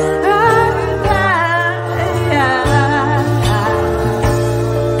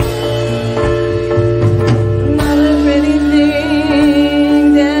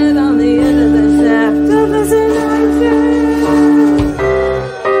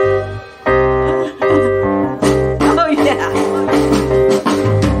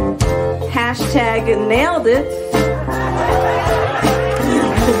 Nailed it.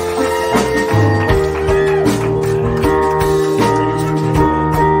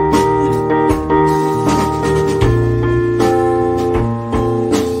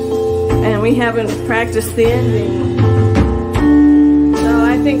 And we haven't practiced the ending. So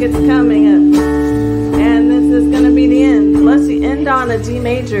I think it's coming up. And this is going to be the end. Let's end on a D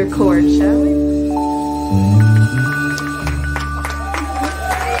major chord, shall we?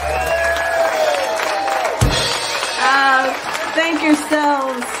 Thank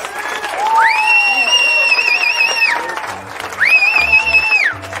yourselves.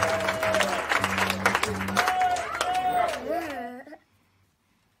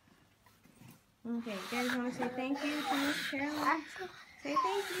 Okay, you guys want to say thank you to Miss Carolyn? Say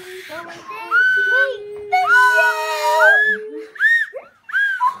thank you. Thank you.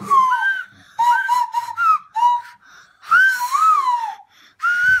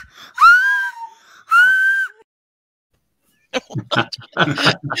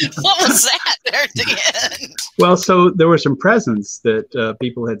 What was that there at the end? Well, so there were some presents that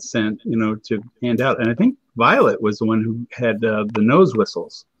people had sent, to hand out, and I think Violet was the one who had the nose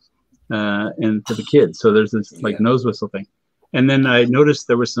whistles, and for the kids. So there's this nose whistle thing, and then I noticed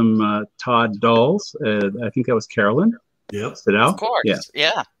there were some Todd dolls. I think that was Carolyn. Yep. Of course.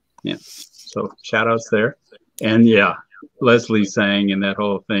 Yeah. So shout outs there, and Leslie sang and that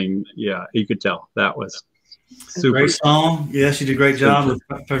whole thing. Yeah, you could tell that was. Super. Great song. Yes, you did a great job with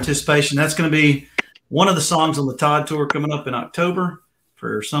participation. That's going to be one of the songs on the Todd Tour coming up in October.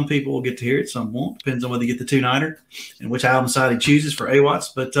 For some people, we'll get to hear it. Some won't. Depends on whether you get the two-nighter and which album side he chooses for AWATS.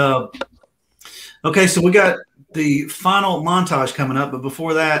 But, okay, so we got the final montage coming up. But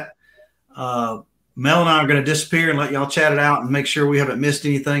before that, Mel and I are going to disappear and let y'all chat it out and make sure we haven't missed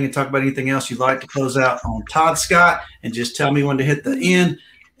anything and talk about anything else you'd like to close out on Toddscot. And just tell me when to hit the end,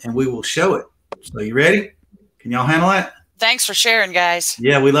 and we will show it. So you ready? Can y'all handle that? Thanks for sharing, guys.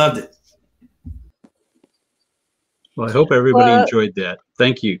 Yeah, we loved it. Well, I hope everybody enjoyed that.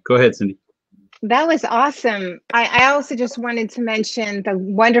 Thank you. Go ahead, Cindy. That was awesome. I also just wanted to mention the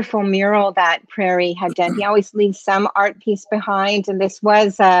wonderful mural that Prairie had done. He always leaves some art piece behind, and this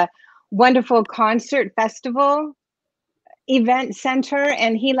was a wonderful concert festival event center,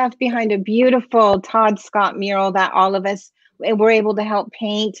 and he left behind a beautiful Toddscot mural that all of us were able to help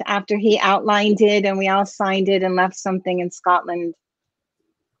paint after he outlined it, and we all signed it and left something in Scotland.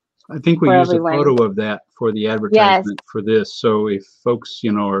 I think we used a photo of that for the advertisement for this. So if folks,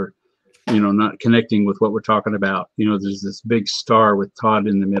 are, not connecting with what we're talking about, there's this big star with Todd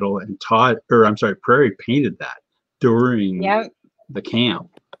in the middle, and Prairie painted that during the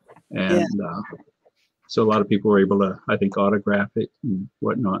camp. And so a lot of people were able to, I think, autograph it and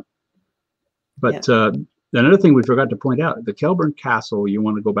whatnot. But another thing we forgot to point out, the Kelburn Castle, you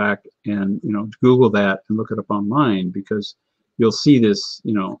want to go back and, Google that and look it up online, because you'll see this,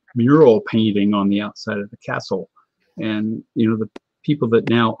 mural painting on the outside of the castle. And, the people that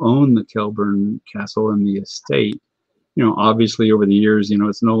now own the Kelburn Castle and the estate, obviously over the years,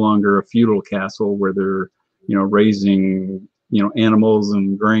 it's no longer a feudal castle where they're, raising, animals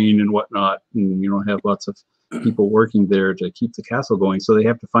and grain and whatnot, and, have lots of people working there to keep the castle going. So they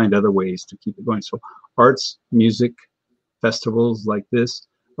have to find other ways to keep it going. So arts, music, festivals like this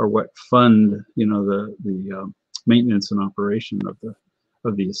are what fund, the maintenance and operation of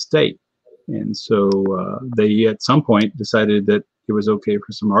the estate. And so they at some point decided that it was okay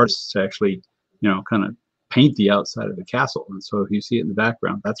for some artists to actually, kind of paint the outside of the castle. And so if you see it in the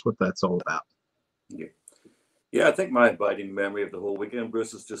background, that's what that's all about. Yeah, I think my abiding memory of the whole weekend,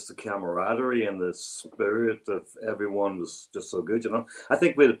 Bruce, is just the camaraderie and the spirit of everyone was just so good, I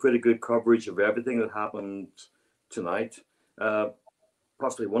think we had a pretty good coverage of everything that happened tonight.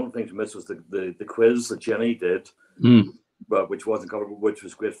 Possibly one of the things we missed was the quiz that Jenny did, but which wasn't covered, which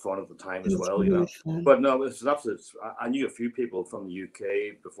was great fun at the time as well, But no, it's absolutely. I knew a few people from the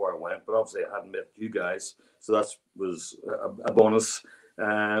UK before I went, but obviously I hadn't met you guys, so that was a bonus.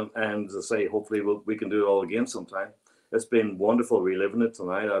 And as I say, hopefully we can do it all again sometime. it's been wonderful reliving it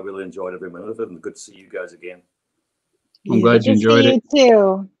tonight. I really enjoyed every minute of it, and good to see you guys again. I'm glad you enjoyed it. You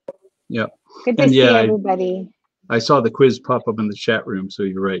too. Yeah. Good to see everybody. I saw the quiz pop up in the chat room, so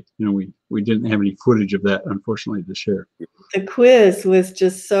you're right. You know, we didn't have any footage of that, unfortunately, to share. The quiz was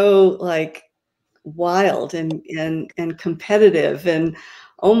just so like wild and competitive, and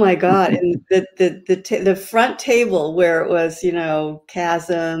oh my God! And the front table where it was, you know,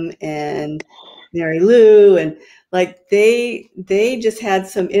 Chasm and Mary Lou, and like they just had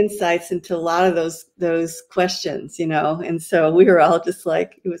some insights into a lot of those questions, you know, and so we were all just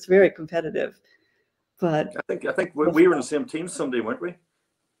like, it was very competitive. But I think we were in the same team someday, weren't we?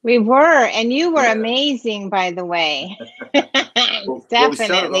 We were, and you were amazing, by the way.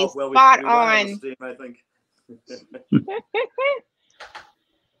 Definitely spot on. Steam, I think.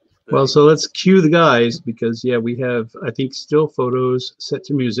 Well, so let's cue the guys, because yeah, we have, I think, still photos set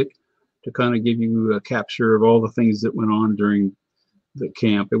to music to kind of give you a capture of all the things that went on during the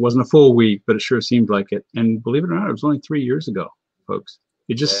camp. It wasn't a full week, but it sure seemed like it. And believe it or not, it was only 3 years ago, folks.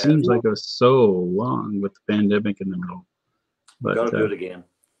 It just seems like it was so long with the pandemic in the middle. But gotta do it again.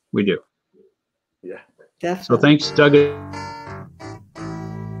 We do. Yeah. Definitely. So thanks, Doug. A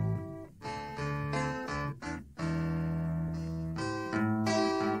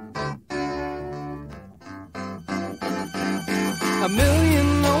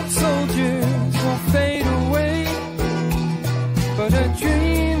million old soldiers will fade away, but a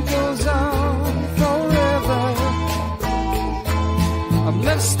dream goes on forever. I'm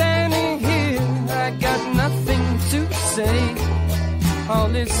left standing here, I got nothing to say.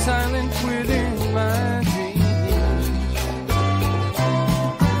 All is silent within my dreams.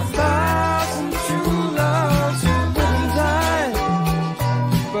 1,000 true loves will live and die,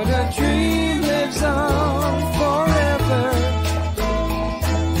 but a dream lives on forever.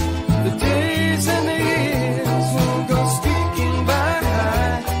 The days and the years will go streaking by,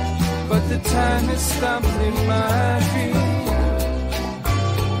 but the time is stopped in my dreams.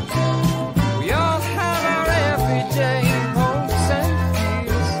 We all have our everyday hopes and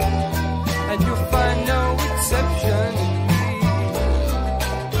fears, and you'll find no exception in me.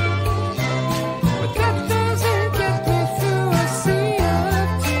 But that doesn't get me through a sea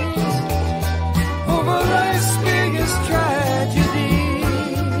of tears over life's biggest tragedy.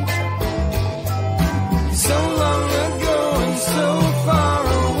 So long ago and so far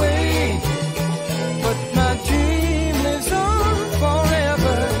away, but my dream lives on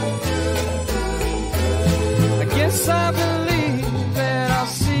forever. I guess I believe that I'll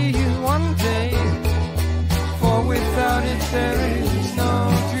see you one day, for without it there is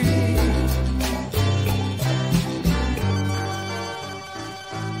no dream.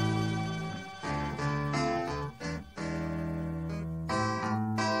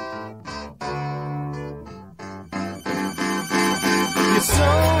 You're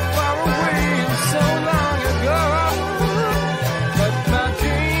so far away and so long ago, but my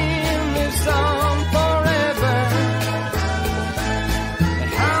dream lives on forever.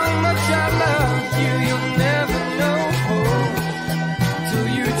 And how much I love you, you'll never know till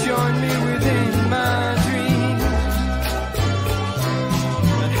you join me within my dream.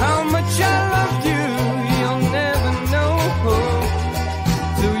 And how much I love you, you'll never know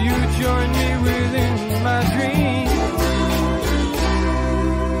till you join me within my dream.